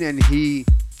know what I mean? And he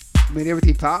made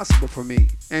everything possible for me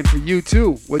and for you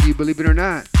too, whether you believe it or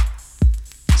not.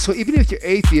 So even if you're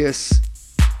atheist,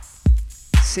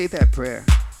 say that prayer.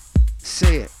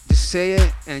 Say it. Just say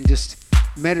it and just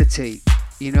meditate.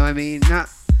 You know what I mean? Not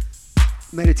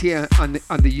meditate on the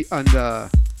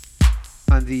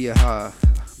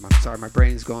I'm sorry, my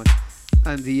brain's going.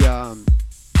 On the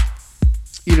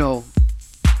you know,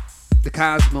 the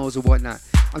cosmos or whatnot.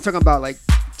 I'm talking about like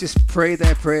just pray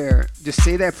that prayer. Just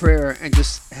say that prayer and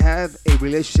just have a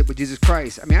relationship with Jesus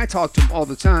Christ. I mean, I talk to him all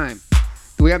the time.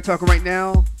 The way I'm talking right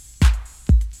now,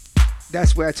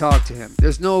 that's the way I talk to him.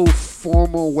 There's no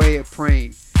formal way of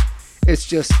praying. It's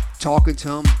just talking to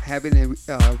him, having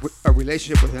a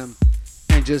relationship with him,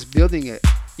 and just building it.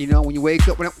 You know, when you wake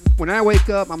up, when I wake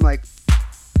up, I'm like,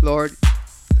 Lord,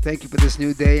 thank you for this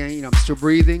new day. And, you know, I'm still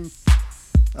breathing.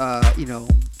 You know,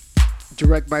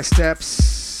 direct my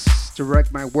steps,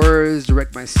 direct my words,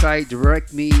 direct my sight,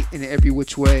 direct me in every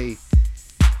which way.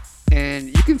 And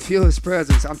you can feel his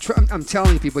presence. I'm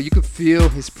telling you, people, you can feel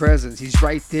his presence. He's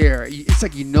right there. It's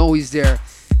like you know he's there.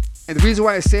 And the reason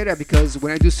why I say that, because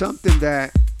when I do something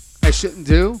that I shouldn't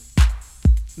do,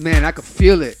 man, I could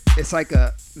feel it. It's like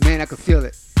I could feel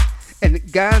it.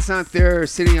 And God's not there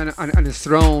sitting on his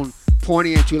throne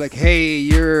pointing at you like, hey,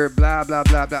 you're blah, blah,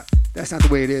 blah, blah. That's not the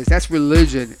way it is. That's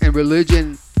religion. And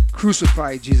religion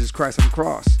crucified Jesus Christ on the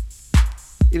cross.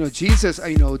 You know, Jesus,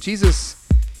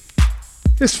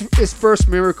 his first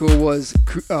miracle was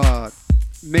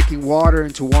making water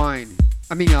into wine.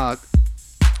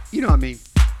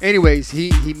 Anyways,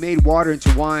 he made water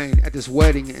into wine at this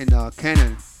wedding in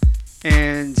Canaan.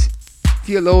 And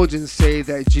theologians say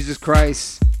that Jesus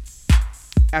Christ,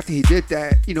 after he did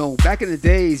that, you know, back in the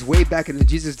days, way back in the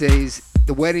Jesus days,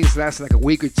 the weddings lasted like a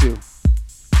week or two.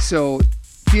 So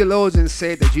theologians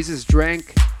say that Jesus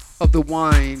drank of the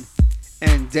wine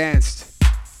and danced.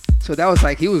 So that was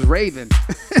like, he was raving.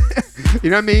 You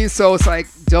know what I mean? So it's like,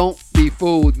 don't be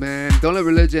fooled, man. Don't let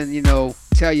religion, you know,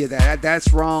 tell you that.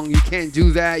 That's wrong. You can't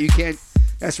do that. You can't.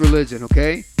 That's religion,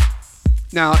 okay?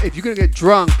 Now, if you're going to get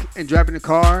drunk and drive in the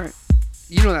car,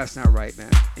 you know that's not right,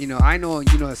 man. You know, I know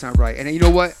you know that's not right. And you know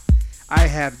what? I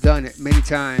have done it many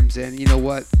times. And you know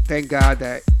what? Thank God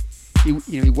that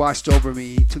he watched over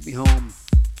me. He took me home.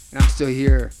 And I'm still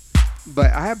here.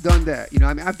 But I have done that. You know,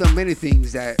 I mean, I've done many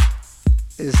things that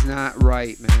is not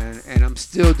right, man. And I'm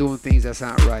still doing things that's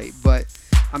not right. But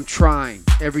I'm trying.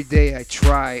 Every day I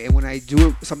try. And when I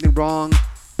do something wrong,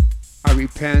 I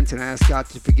repent and I ask God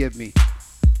to forgive me.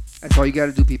 That's all you got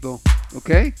to do, people.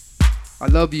 Okay? I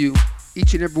love you.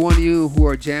 Each and every one of you who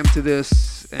are jammed to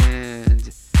this.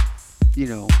 And, you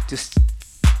know, just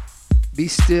be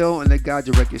still and let God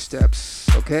direct your steps.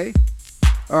 Okay?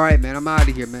 All right, man. I'm out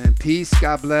of here, man. Peace.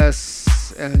 God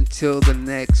bless. Until the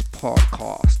next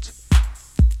podcast.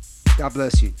 God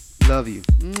bless you. Love you.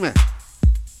 Mwah.